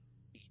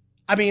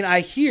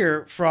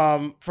hear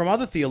from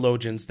other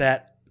theologians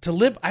that to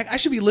live, I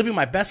should be living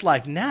my best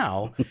life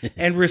now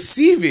and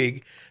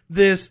receiving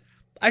this.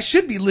 I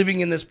should be living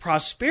in this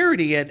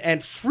prosperity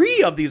and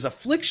free of these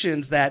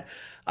afflictions that,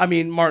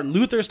 Martin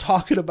Luther's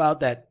talking about,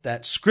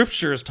 that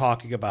Scripture is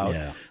talking about,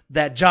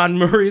 that John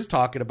Murray is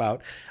talking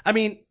about.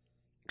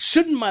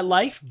 Shouldn't my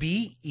life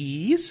be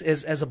ease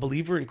as a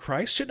believer in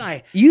Christ? Shouldn't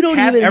I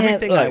have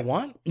everything I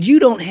want? You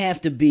don't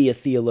have to be a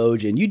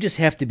theologian. You just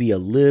have to be a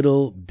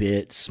little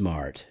bit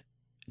smart.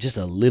 Just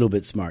a little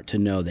bit smart to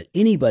know that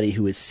anybody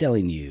who is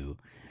selling you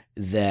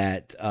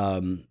that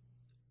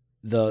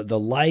the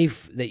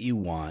life that you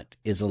want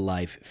is a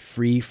life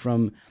free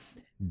from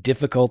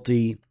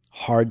difficulty,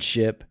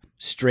 hardship,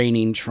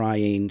 straining,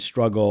 trying,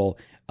 struggle,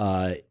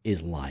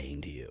 is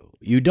lying to you.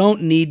 You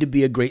don't need to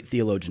be a great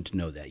theologian to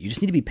know that. You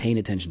just need to be paying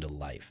attention to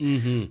life.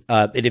 And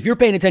if you're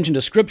paying attention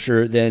to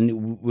Scripture,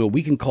 then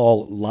we can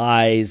call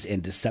lies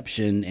and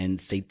deception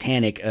and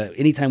satanic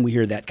anytime we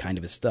hear that kind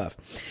of stuff.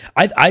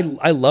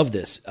 I love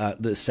this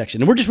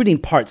section. And we're just reading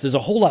parts. There's a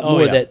whole lot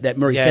more that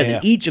Murray says in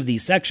each of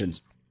these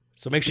sections.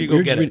 So make sure you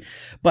go get it.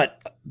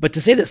 But to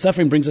say that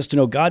suffering brings us to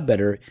know God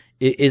better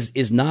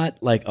is not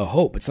like a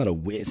hope. It's not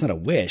a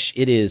wish.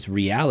 It is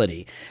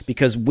reality.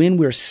 Because when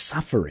we're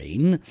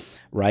suffering,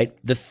 right,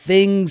 the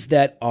things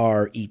that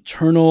are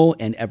eternal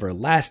and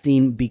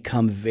everlasting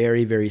become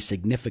very, very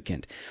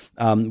significant.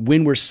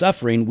 When we're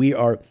suffering, we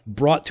are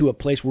brought to a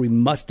place where we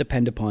must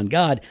depend upon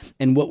God.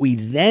 And what we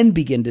then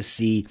begin to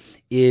see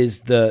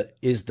is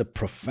the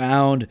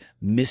profound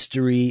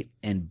mystery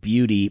and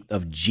beauty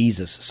of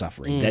Jesus'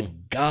 suffering.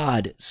 That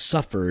God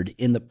suffered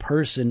in the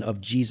person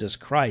of Jesus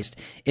Christ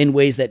in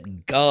ways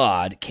that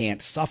God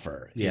can't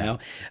suffer. You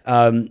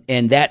know,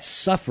 and that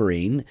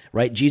suffering,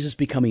 right? Jesus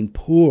becoming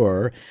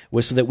poor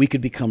was so that we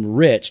could become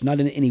rich, not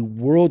in any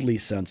worldly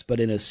sense, but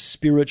in a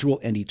spiritual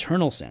and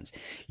eternal sense.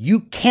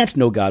 You can't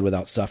know God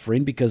without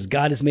suffering because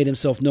God has made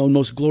himself known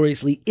most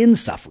gloriously in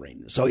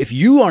suffering. So if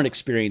you aren't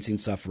experiencing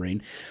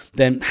suffering,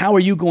 then how are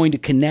are you going to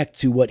connect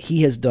to what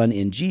he has done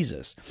in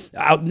Jesus?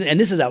 And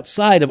this is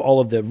outside of all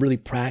of the really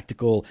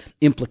practical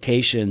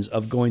implications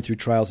of going through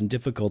trials and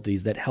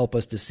difficulties that help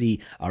us to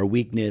see our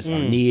weakness, our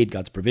need,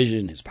 God's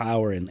provision, his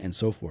power, and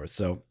so forth.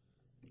 So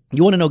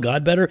you want to know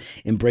God better?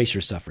 Embrace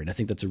your suffering. I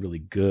think that's a really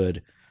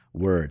good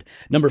word.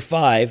 Number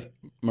 5,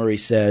 Murray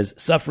says,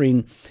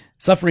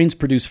 sufferings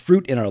produce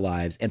fruit in our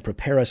lives and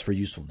prepare us for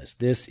usefulness.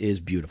 This is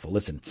beautiful.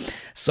 Listen,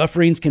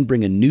 sufferings can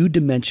bring a new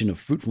dimension of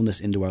fruitfulness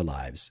into our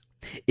lives.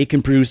 It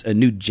can produce a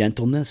new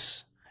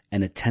gentleness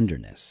and a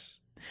tenderness.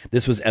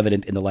 This was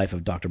evident in the life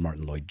of Dr.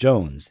 Martin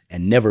Lloyd-Jones,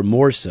 and never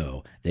more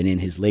so than in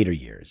his later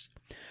years.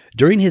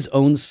 During his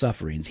own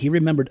sufferings, he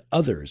remembered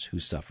others who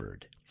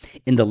suffered.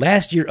 In the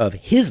last year of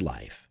his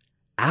life,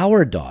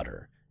 our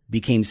daughter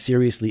became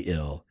seriously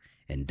ill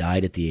and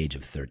died at the age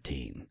of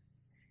 13.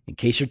 In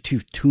case you're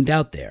tuned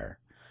out there,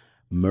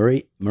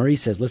 Murray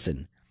says,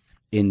 listen,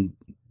 in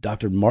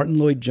Dr. Martin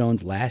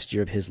Lloyd-Jones' last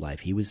year of his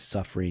life, he was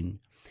suffering,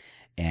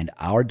 and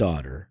our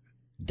daughter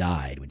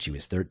died when she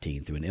was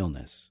 13 through an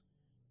illness.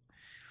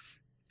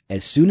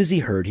 As soon as he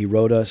heard, he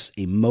wrote us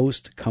a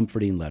most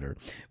comforting letter.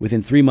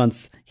 Within 3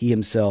 months, he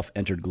himself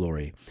entered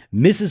glory.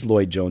 Mrs.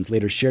 Lloyd-Jones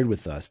later shared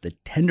with us the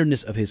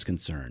tenderness of his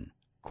concern.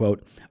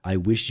 Quote, I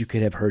wish you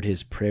could have heard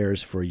his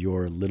prayers for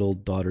your little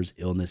daughter's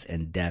illness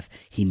and death.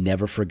 He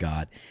never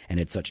forgot and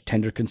had such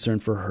tender concern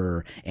for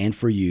her and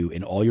for you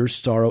in all your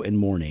sorrow and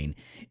mourning.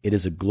 It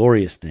is a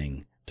glorious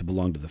thing to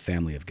belong to the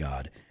family of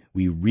God.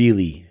 We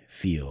really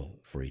feel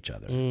for each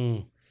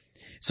other.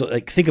 So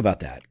think about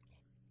that.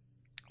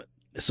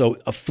 So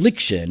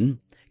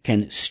affliction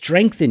can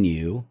strengthen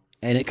you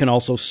and it can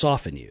also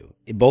soften you,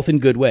 both in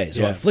good ways.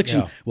 So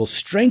affliction will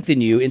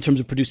strengthen you in terms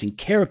of producing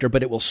character,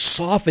 but it will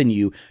soften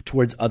you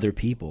towards other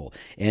people.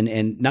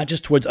 And not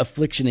just towards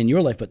affliction in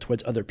your life, but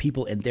towards other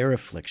people and their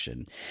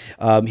affliction.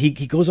 He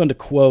goes on to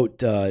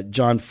quote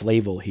John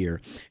Flavel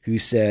here, who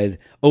said,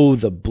 oh,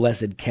 the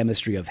blessed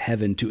chemistry of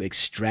heaven to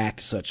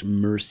extract such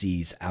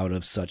mercies out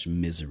of such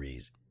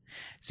miseries.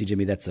 See,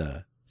 Jimmy, see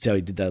how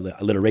he did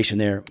that alliteration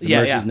there? The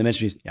mercies and the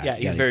mysteries. Yeah,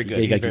 he's very good.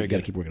 You got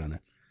to keep working on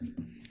that.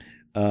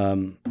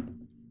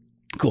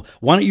 Cool.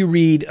 Why don't you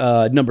read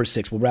number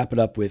 6? We'll wrap it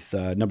up with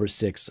number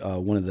 6.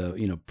 One of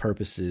the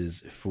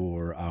purposes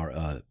for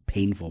our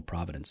painful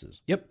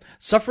providences. Yep.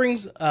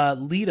 Sufferings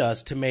lead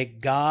us to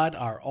make God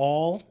our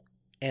all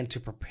and to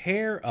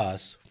prepare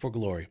us for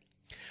glory.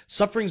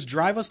 Sufferings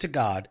drive us to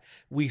God.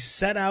 We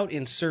set out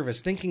in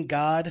service thinking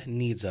God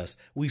needs us.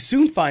 We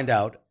soon find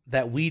out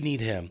that we need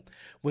him.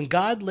 When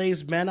God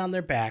lays men on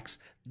their backs,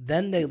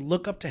 then they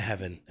look up to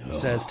heaven,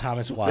 says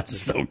Thomas Watson.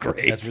 That's so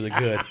great. That's really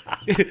good.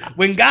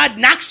 When God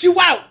knocks you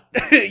out,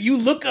 you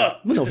look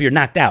up. Well, if you're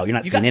knocked out, you're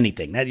not seeing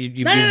anything.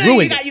 You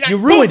ruined it. You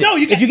ruined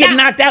it. If you get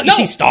knocked out, you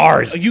see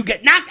stars. You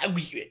get knocked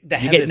out. You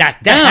get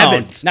knocked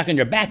down. Knocked on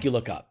your back, you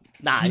look up.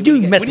 Nah,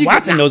 Mr.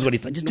 Watson knows what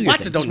he's like. Just do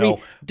Watson your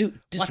thing.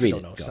 Just read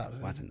don't know.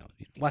 Watson knows.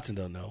 Watson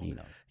don't know.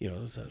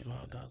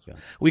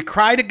 We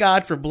cry to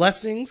God for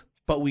blessings,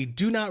 but we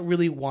do not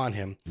really want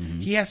him.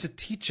 He has to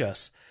teach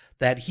us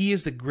that he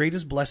is the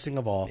greatest blessing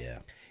of all. Yeah.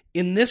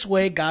 In this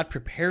way, God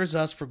prepares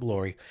us for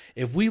glory.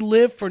 If we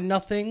live for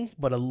nothing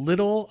but a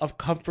little of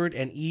comfort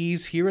and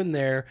ease here and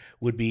there,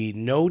 would be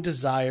no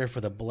desire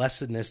for the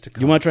blessedness to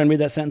come. You want to try and read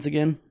that sentence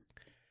again?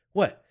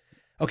 What?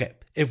 Okay.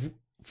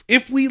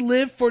 If we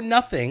live for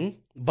nothing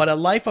but a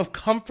life of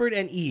comfort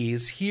and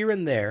ease here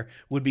and there,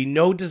 would be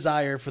no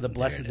desire for the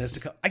blessedness to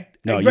come.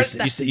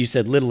 You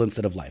said little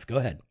instead of life. Go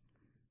ahead.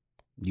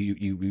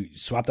 You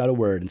swapped out a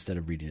word instead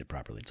of reading it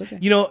properly. It's okay.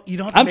 You don't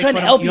have to I'm trying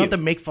to help you. You don't have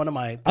to make fun of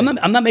my thing.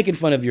 I'm not making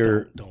fun of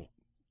your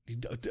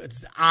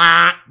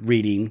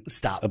reading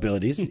stop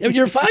abilities.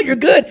 You're fine. You're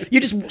good. You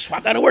just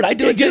swapped out a word. I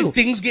do it too.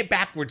 Things get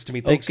backwards to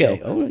me. Thanks, okay.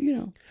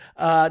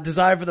 Joe.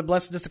 Desire for the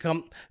blessedness to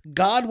come.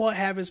 God will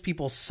have his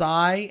people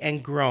sigh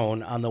and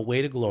groan on the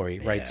way to glory,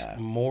 writes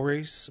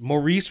Maurice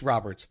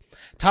Roberts.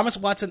 Thomas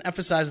Watson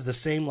emphasizes the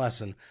same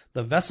lesson.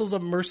 The vessels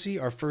of mercy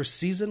are first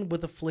seasoned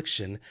with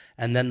affliction,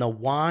 and then the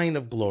wine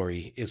of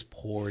glory is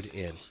poured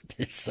in.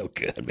 They're so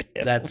good,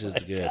 man. That's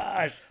just good.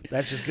 Gosh.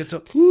 That's just good. So,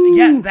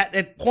 that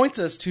it points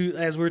us to,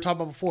 as we were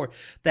talking about before,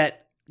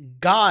 that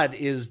God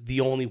is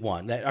the only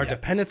one, that our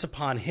dependence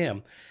upon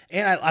him.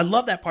 And I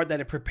love that part, that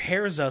it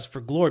prepares us for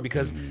glory,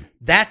 because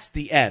that's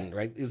the end,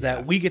 right? Is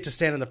that we get to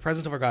stand in the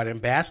presence of our God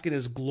and bask in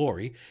his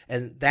glory.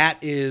 And that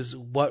is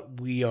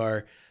what we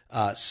are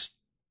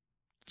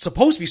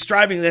supposed to be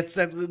striving.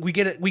 That we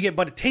get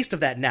but a taste of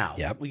that now.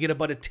 Yep. We get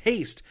but a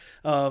taste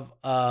of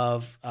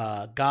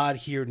God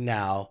here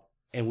now,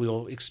 and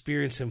we'll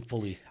experience him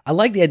fully. I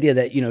like the idea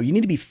that, you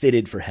need to be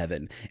fitted for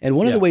heaven. And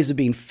one of the ways of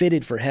being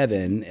fitted for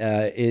heaven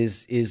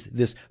is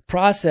this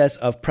process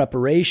of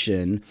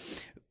preparation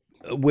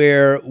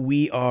where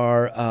we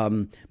are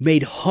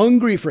made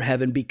hungry for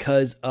heaven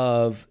because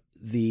of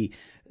the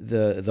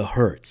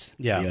hurts.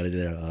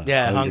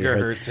 Hunger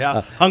hurts.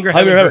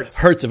 Hunger hurts.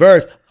 Hurts of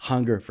earth,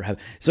 hunger for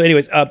heaven. So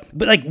anyways,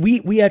 but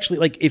we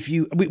actually,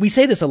 we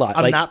say this a lot.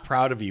 I'm not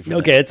proud of you for that.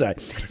 Okay, it's all right.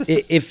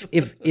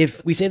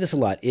 If we say this a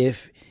lot,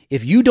 if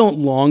you don't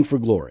long for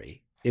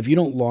glory, if you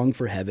don't long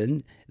for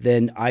heaven,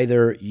 then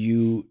either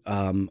you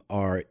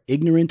are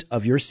ignorant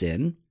of your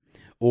sin,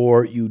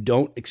 or you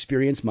don't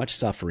experience much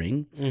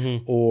suffering,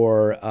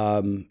 or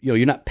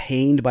you're not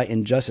pained by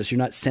injustice. You're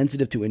not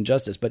sensitive to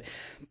injustice.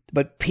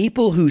 But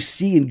people who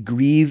see and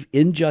grieve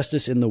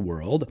injustice in the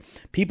world,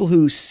 people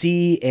who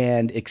see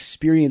and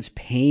experience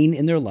pain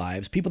in their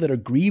lives, people that are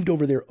grieved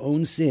over their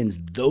own sins,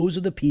 those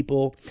are the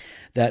people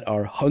that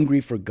are hungry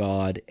for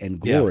God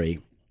and glory.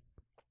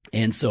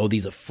 And so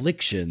these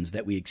afflictions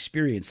that we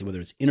experience, whether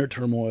it's inner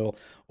turmoil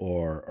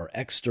or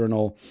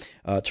external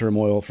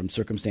turmoil from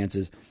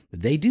circumstances,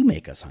 they do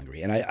make us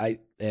hungry,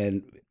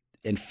 and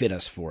fit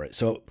us for it.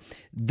 So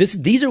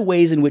these are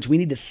ways in which we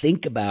need to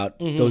think about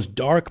those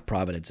dark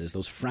providences,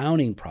 those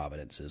frowning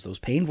providences, those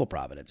painful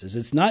providences.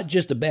 It's not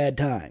just a bad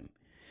time.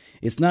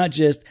 It's not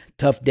just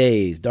tough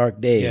days, dark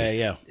days.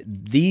 Yeah.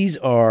 These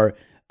are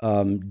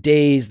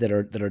days that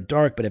are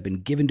dark, but have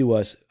been given to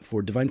us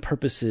for divine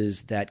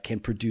purposes that can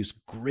produce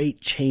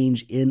great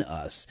change in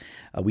us.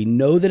 We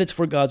know that it's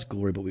for God's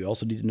glory, but we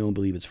also need to know and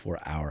believe it's for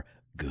our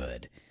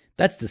good.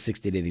 That's the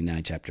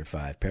 1689, chapter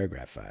 5,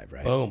 paragraph 5,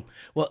 right? Boom.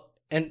 Well,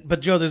 but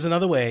Joe, there's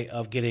another way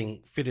of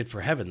getting fitted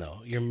for heaven, though.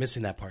 You're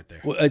missing that part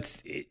there. Well,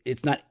 it's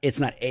not. Is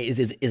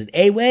it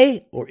a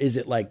way, or is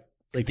it like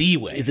the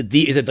way? Is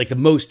it like the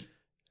most?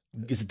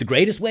 Is it the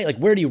greatest way? Like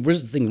where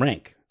does the thing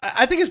rank?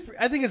 I think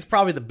it's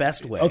probably the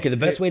best way. Okay, the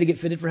best way to get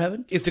fitted for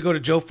heaven is to go to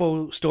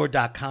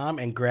jofostore.com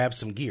and grab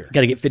some gear.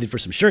 Got to get fitted for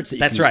some shirts.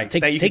 That you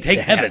can take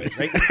to heaven.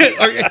 Right?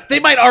 Or they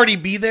might already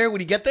be there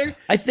when you get there.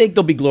 I think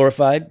they'll be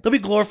glorified. They'll be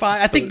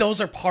glorified. I think those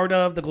are part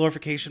of the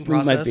glorification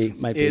process.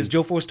 Might be. Is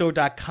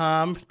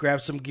jofostore.com. Grab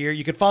some gear.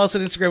 You can follow us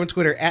on Instagram and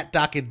Twitter at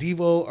Doc and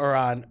Devo, or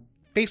on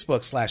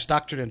Facebook /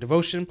 Doctrine and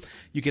Devotion.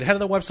 You can head to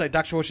the website,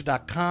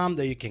 doctrinedevotion.com.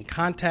 There you can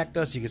contact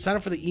us. You can sign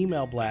up for the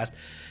email blast.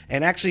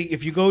 And actually,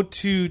 if you go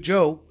to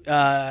Joe,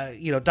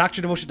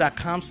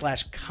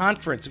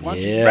 doctrinedevotion.com/conference, why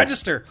don't you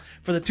register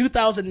for the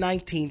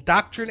 2019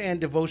 Doctrine and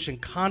Devotion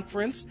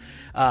Conference?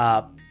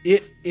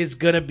 It is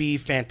going to be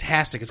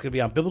fantastic. It's going to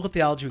be on biblical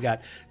theology. We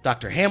got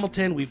Dr.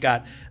 Hamilton. We've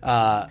got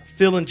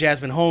Phil and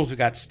Jasmine Holmes. We've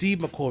got Steve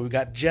McCoy. We've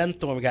got Jen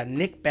Thorne. We've got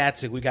Nick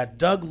Batzig. We've got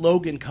Doug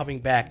Logan coming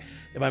back.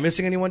 Am I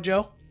missing anyone,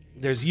 Joe?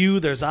 There's you.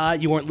 There's I.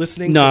 You weren't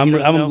listening. No,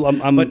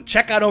 so I'm. But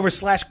check out over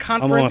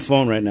 /conference. I'm on my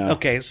phone right now.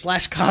 Okay,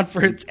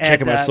 /conference.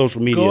 Check out my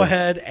social media. Go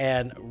ahead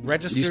and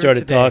register. You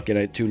started today. talking.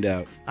 I tuned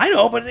out. I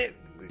know, but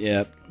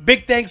yeah.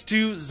 Big thanks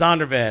to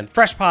Zondervan.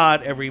 Fresh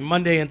pod every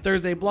Monday and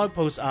Thursday. Blog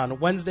posts on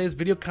Wednesdays.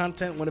 Video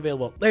content when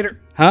available. Later.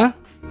 Huh?